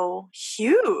so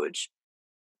huge.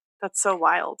 That's so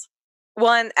wild.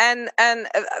 Well, and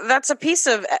that's a piece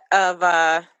of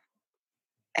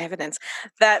evidence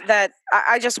that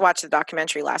I just watched the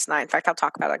documentary last night. In fact, I'll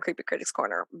talk about it on Creepy Critics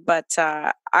Corner. But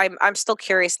I'm still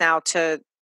curious now to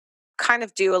kind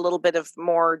of do a little bit of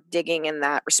more digging in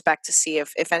that respect to see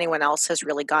if anyone else has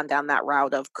really gone down that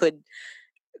route of could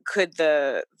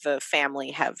the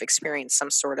family have experienced some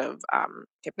sort of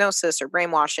hypnosis or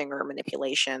brainwashing or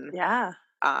manipulation. Yeah.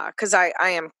 Because I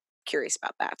am curious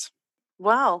about that.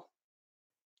 Well,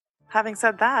 having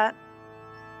said that,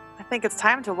 I think it's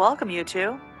time to welcome you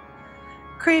to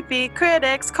Creepy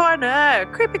Critics Corner.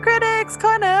 Creepy Critics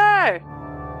Corner.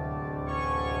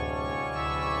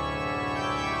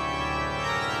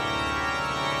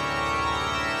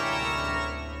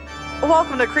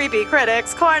 Welcome to Creepy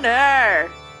Critics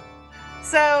Corner.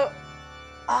 So,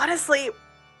 honestly,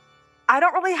 I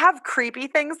don't really have creepy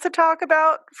things to talk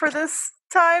about for this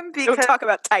time Don't because talk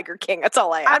about Tiger King. That's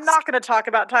all I ask. I'm not going to talk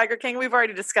about Tiger King. We've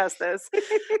already discussed this.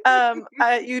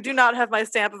 You do not have my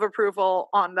stamp of approval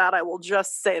on that. I will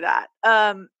just say that.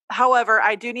 However,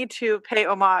 I do need to pay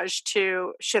homage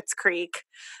to Schitt's Creek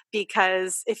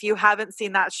because if you haven't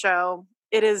seen that show,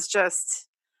 it is just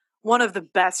one of the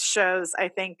best shows I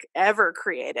think ever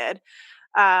created.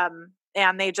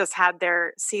 And they just had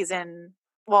their season,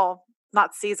 well,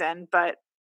 not season, but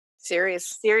Serious.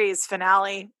 series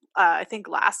finale, I think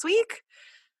last week,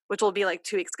 which will be like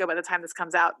 2 weeks ago by the time this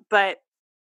comes out. But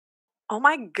oh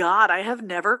my God, I have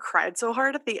never cried so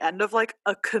hard at the end of like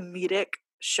a comedic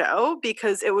show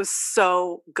because it was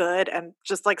so good and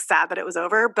just like sad that it was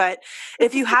over. But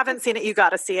if you haven't seen it, you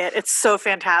got to see it. It's so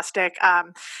fantastic.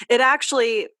 It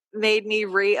actually made me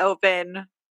reopen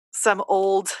some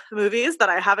old movies that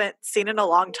I haven't seen in a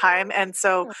long time. And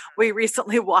so we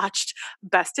recently watched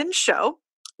Best in Show,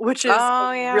 which is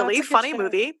a really that's a good funny show.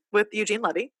 movie with Eugene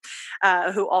Levy,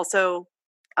 who also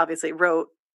obviously wrote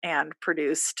and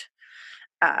produced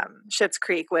Schitt's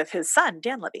Creek with his son,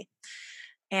 Dan Levy.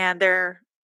 And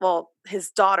his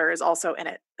daughter is also in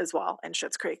it as well in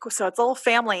Schitt's Creek. So it's a little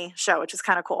family show, which is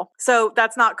kind of cool. So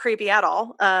that's not creepy at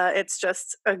all. It's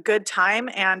just a good time.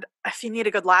 And if you need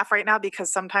a good laugh right now,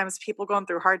 because sometimes people going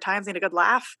through hard times need a good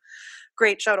laugh,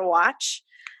 great show to watch.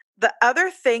 The other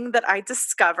thing that I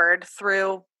discovered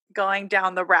through going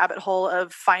down the rabbit hole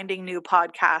of finding new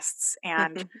podcasts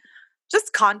and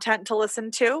just content to listen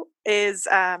to is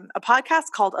a podcast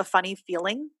called A Funny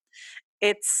Feeling.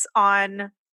 It's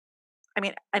on,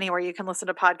 anywhere you can listen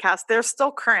to podcasts. They're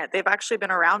still current. They've actually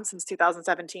been around since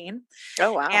 2017.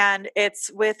 Oh, wow. And it's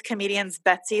with comedians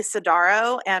Betsy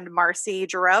Sidaro and Marcy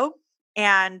Giroux.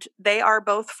 And they are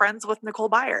both friends with Nicole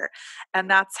Byer. And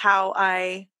that's how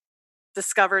I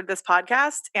discovered this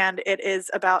podcast. And it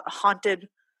is about haunted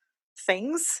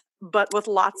things, but with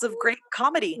lots of great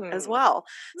comedy as well.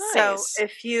 Nice. So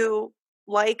if you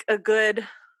like a good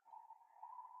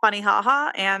funny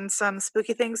haha and some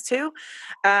spooky things too,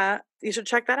 you should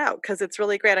check that out because it's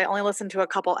really great. I only listened to a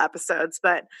couple episodes,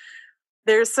 but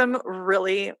there's some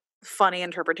really funny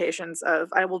interpretations of,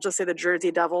 I will just say the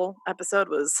Jersey Devil episode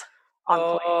was on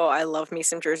point. Oh, I love me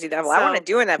some Jersey Devil. I want to So,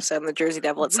 do an episode on the Jersey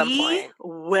Devil at some point.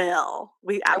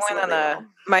 We I absolutely went on will.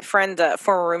 my friend,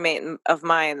 former roommate of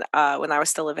mine, when I was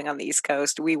still living on the East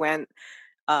Coast, we went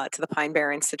to the Pine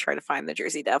Barrens to try to find the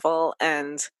Jersey Devil,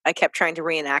 and I kept trying to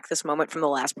reenact this moment from the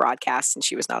last broadcast, and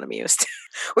she was not amused,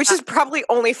 which is probably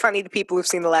only funny to people who've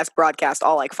seen the last broadcast,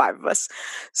 all like 5 of us.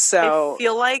 So I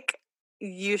feel like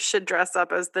you should dress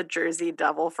up as the Jersey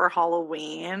Devil for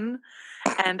Halloween,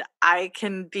 and I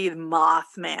can be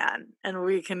Mothman, and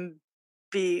we can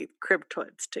be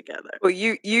cryptoids together. well,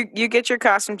 you get your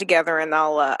costume together, and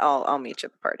I'll meet you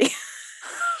at the party.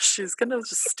 She's gonna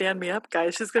just stand me up,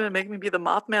 guys. She's gonna make me be the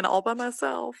Mothman all by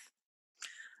myself.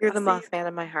 You're the I'll see Mothman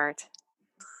in my heart.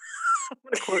 I'm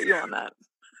gonna quote you on that.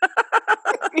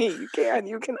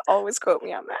 You can always quote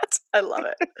me on that. I love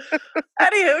it.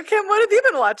 Anywho, Kim, what have you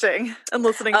been watching and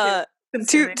listening to?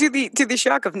 To the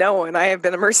shock of no one, I have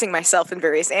been immersing myself in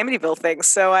various Amityville things.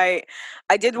 So I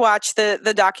did watch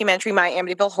the documentary My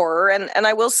Amityville Horror, and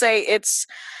I will say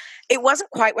it wasn't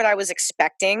quite what I was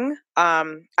expecting.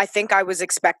 I think I was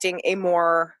expecting a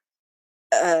more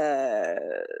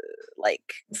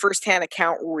like firsthand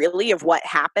account really of what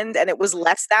happened, and it was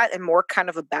less that and more kind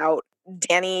of about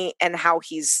Danny and how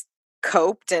he's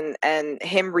coped and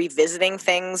him revisiting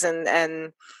things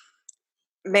and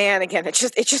man, again, it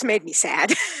just made me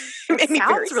sad. It made me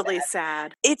very Sounds really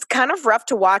sad. It's kind of rough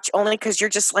to watch only because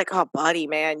you're just like, oh, buddy,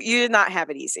 man, you did not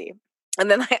have it easy. And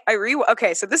then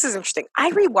okay, so this is interesting. I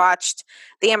rewatched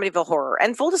the Amityville Horror,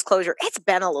 and full disclosure, it's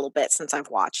been a little bit since I've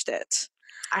watched it.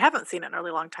 I haven't seen it in a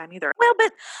really long time either. Well,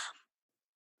 but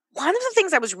one of the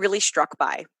things I was really struck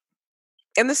by,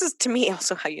 and this is to me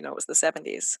also how you know it was the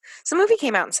 70s. So the movie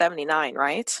came out in 79,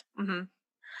 right? Mm-hmm.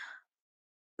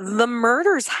 The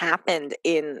murders happened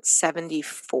in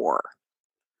 74.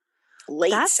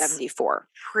 Late That's 74.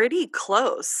 Pretty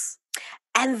close.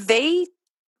 And they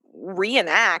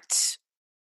reenact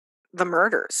the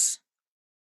murders.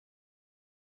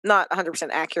 Not 100%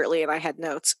 accurately, and I had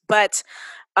notes, but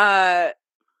they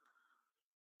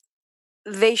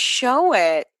show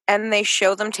it, and they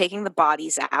show them taking the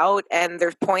bodies out, and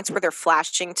there's points where they're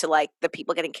flashing to like the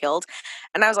people getting killed.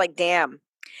 And I was like, damn,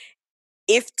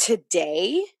 if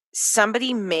today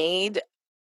somebody made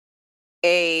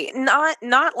a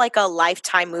not like a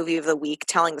Lifetime movie of the week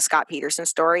telling the Scott Peterson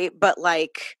story, but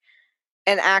like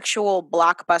an actual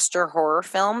blockbuster horror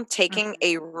film taking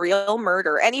a real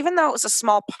murder, and even though it was a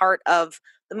small part of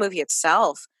the movie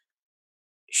itself,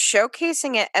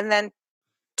 showcasing it and then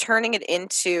turning it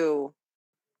into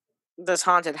this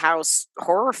haunted house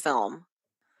horror film,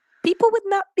 people would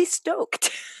not be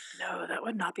stoked. No, that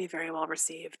would not be very well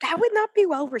received. That would not be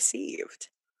well received.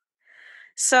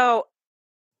 So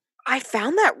I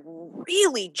found that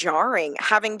really jarring.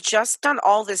 Having just done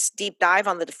all this deep dive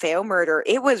on the DeFeo murder,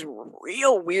 it was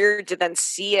real weird to then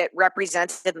see it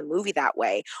represented in the movie that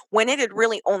way when it had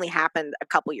really only happened a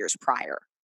couple years prior.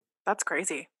 That's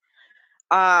crazy.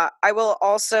 I will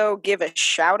also give a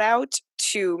shout out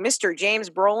to Mr. James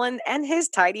Brolin and his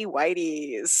tidy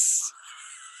whities.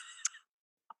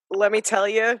 Let me tell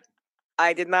you,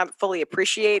 I did not fully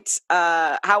appreciate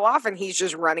how often he's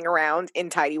just running around in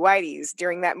tidy whities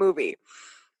during that movie.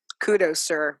 Kudos,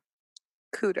 sir.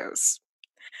 Kudos.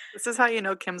 This is how you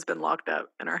know Kim's been locked up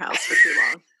in her house for too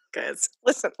long, guys.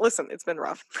 Listen, it's been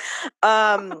rough.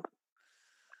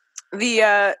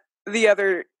 The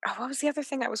other, what was the other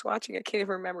thing I was watching? I can't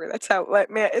even remember. That's how,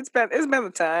 man, it's been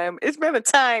the time. It's been the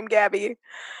time, Gabby.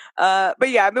 But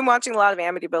yeah, I've been watching a lot of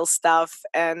Amityville stuff,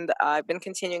 and I've been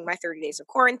continuing my 30 days of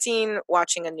quarantine,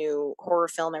 watching a new horror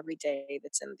film every day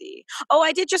that's in the... Oh,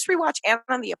 I did just rewatch Anna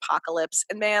and the Apocalypse,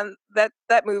 and man, that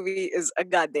movie is a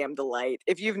goddamn delight.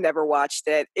 If you've never watched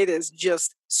it, it is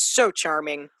just so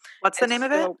charming. What's the name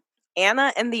of it?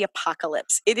 Anna and the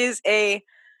Apocalypse. It is I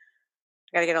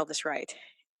gotta get all this right.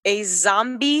 A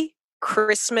zombie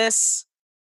Christmas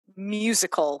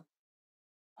musical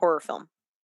horror film.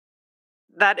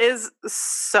 That is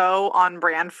so on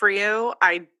brand for you.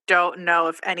 I don't know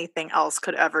if anything else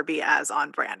could ever be as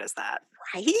on brand as that.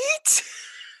 Right?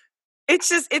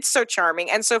 It's so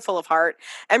charming and so full of heart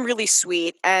and really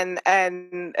sweet and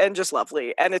just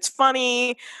lovely. And it's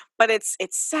funny, but it's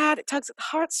sad. It tugs at the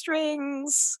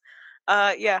heartstrings.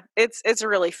 Yeah, it's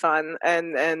really fun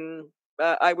and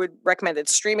I would recommend it.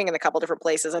 Streaming in a couple different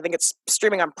places. I think it's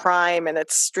streaming on Prime and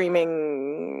it's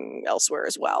streaming elsewhere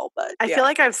as well. But I feel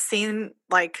like I've seen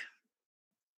like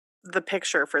the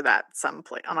picture for that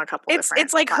someplace on a couple different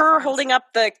it's like platforms. her holding up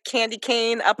the candy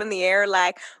cane up in the air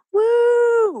like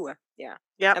woo. Yeah.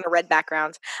 Yep. And a red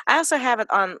background. I also have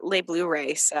it on Le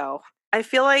Blu-ray, so I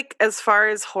feel like as far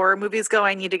as horror movies go,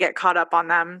 I need to get caught up on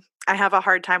them. I have a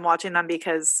hard time watching them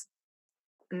because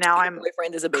now your I'm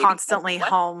boyfriend is a baby. constantly What?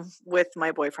 home with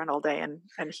my boyfriend all day and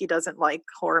he doesn't like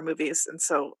horror movies. And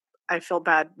so I feel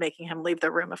bad making him leave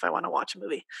the room if I want to watch a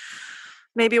movie.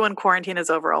 Maybe when quarantine is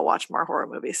over, I'll watch more horror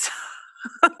movies.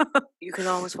 You can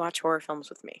always watch horror films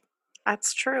with me.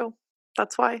 That's true.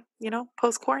 That's why,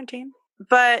 post-quarantine.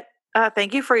 But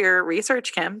thank you for your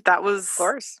research, Kim. That was Of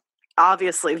course.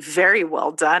 obviously very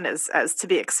well done as to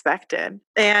be expected.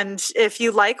 And if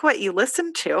you like what you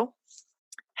listened to,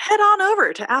 head on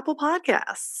over to Apple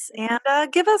Podcasts and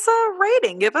give us a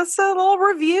rating. Give us a little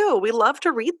review. We love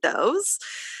to read those.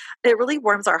 It really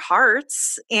warms our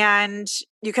hearts. And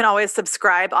you can always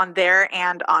subscribe on there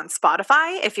and on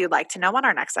Spotify if you'd like to know when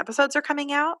our next episodes are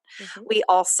coming out. Mm-hmm. We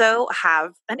also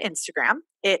have an Instagram.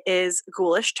 It is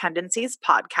Ghoulish Tendencies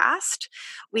Podcast.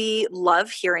 We love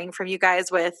hearing from you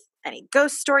guys with any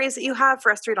ghost stories that you have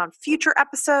for us to read on future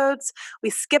episodes.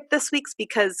 We skipped this week's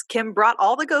because Kim brought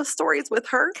all the ghost stories with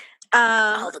her.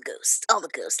 All the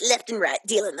ghosts, left and right,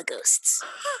 dealing the ghosts.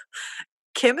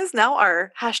 Kim is now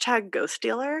our #ghost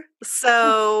dealer.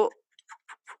 So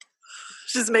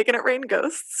she's making it rain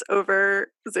ghosts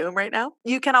over Zoom right now.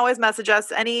 You can always message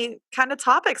us any kind of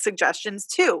topic suggestions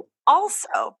too.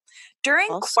 Also, during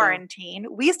quarantine,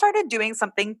 we started doing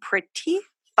something pretty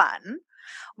fun.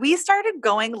 We started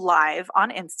going live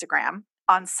on Instagram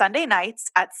on Sunday nights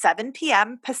at 7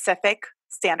 p.m. Pacific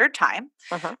Standard Time.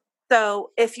 Uh-huh.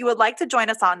 So if you would like to join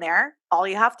us on there, all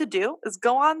you have to do is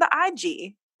go on the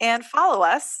IG and follow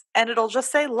us, and it'll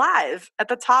just say live at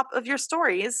the top of your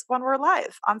stories when we're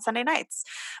live on Sunday nights.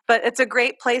 But it's a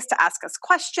great place to ask us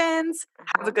questions,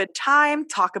 have a good time,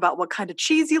 talk about what kind of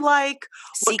cheese you like.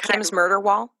 See Kim's murder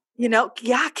wall.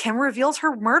 Kim reveals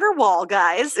her murder wall,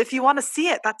 guys. If you want to see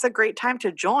it, that's a great time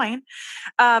to join.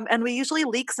 And we usually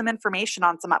leak some information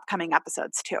on some upcoming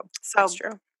episodes too. So That's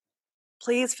true.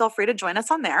 Please feel free to join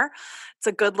us on there. It's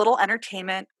a good little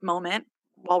entertainment moment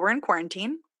while we're in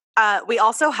quarantine. We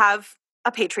also have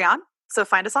a Patreon, so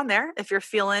find us on there if you're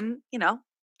feeling,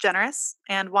 generous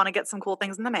and want to get some cool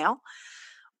things in the mail.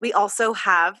 We also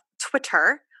have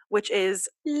Twitter, which is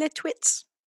Le Twits.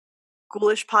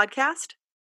 Ghoulish Podcast.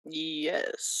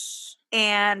 Yes.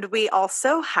 And we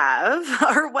also have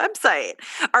our website.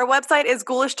 Our website is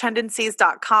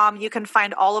ghoulishtendencies.com. You can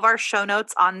find all of our show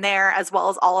notes on there, as well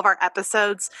as all of our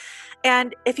episodes.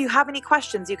 And if you have any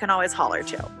questions, you can always holler,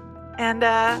 Joe. And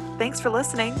thanks for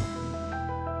listening.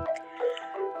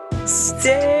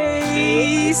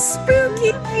 Stay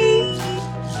spooky.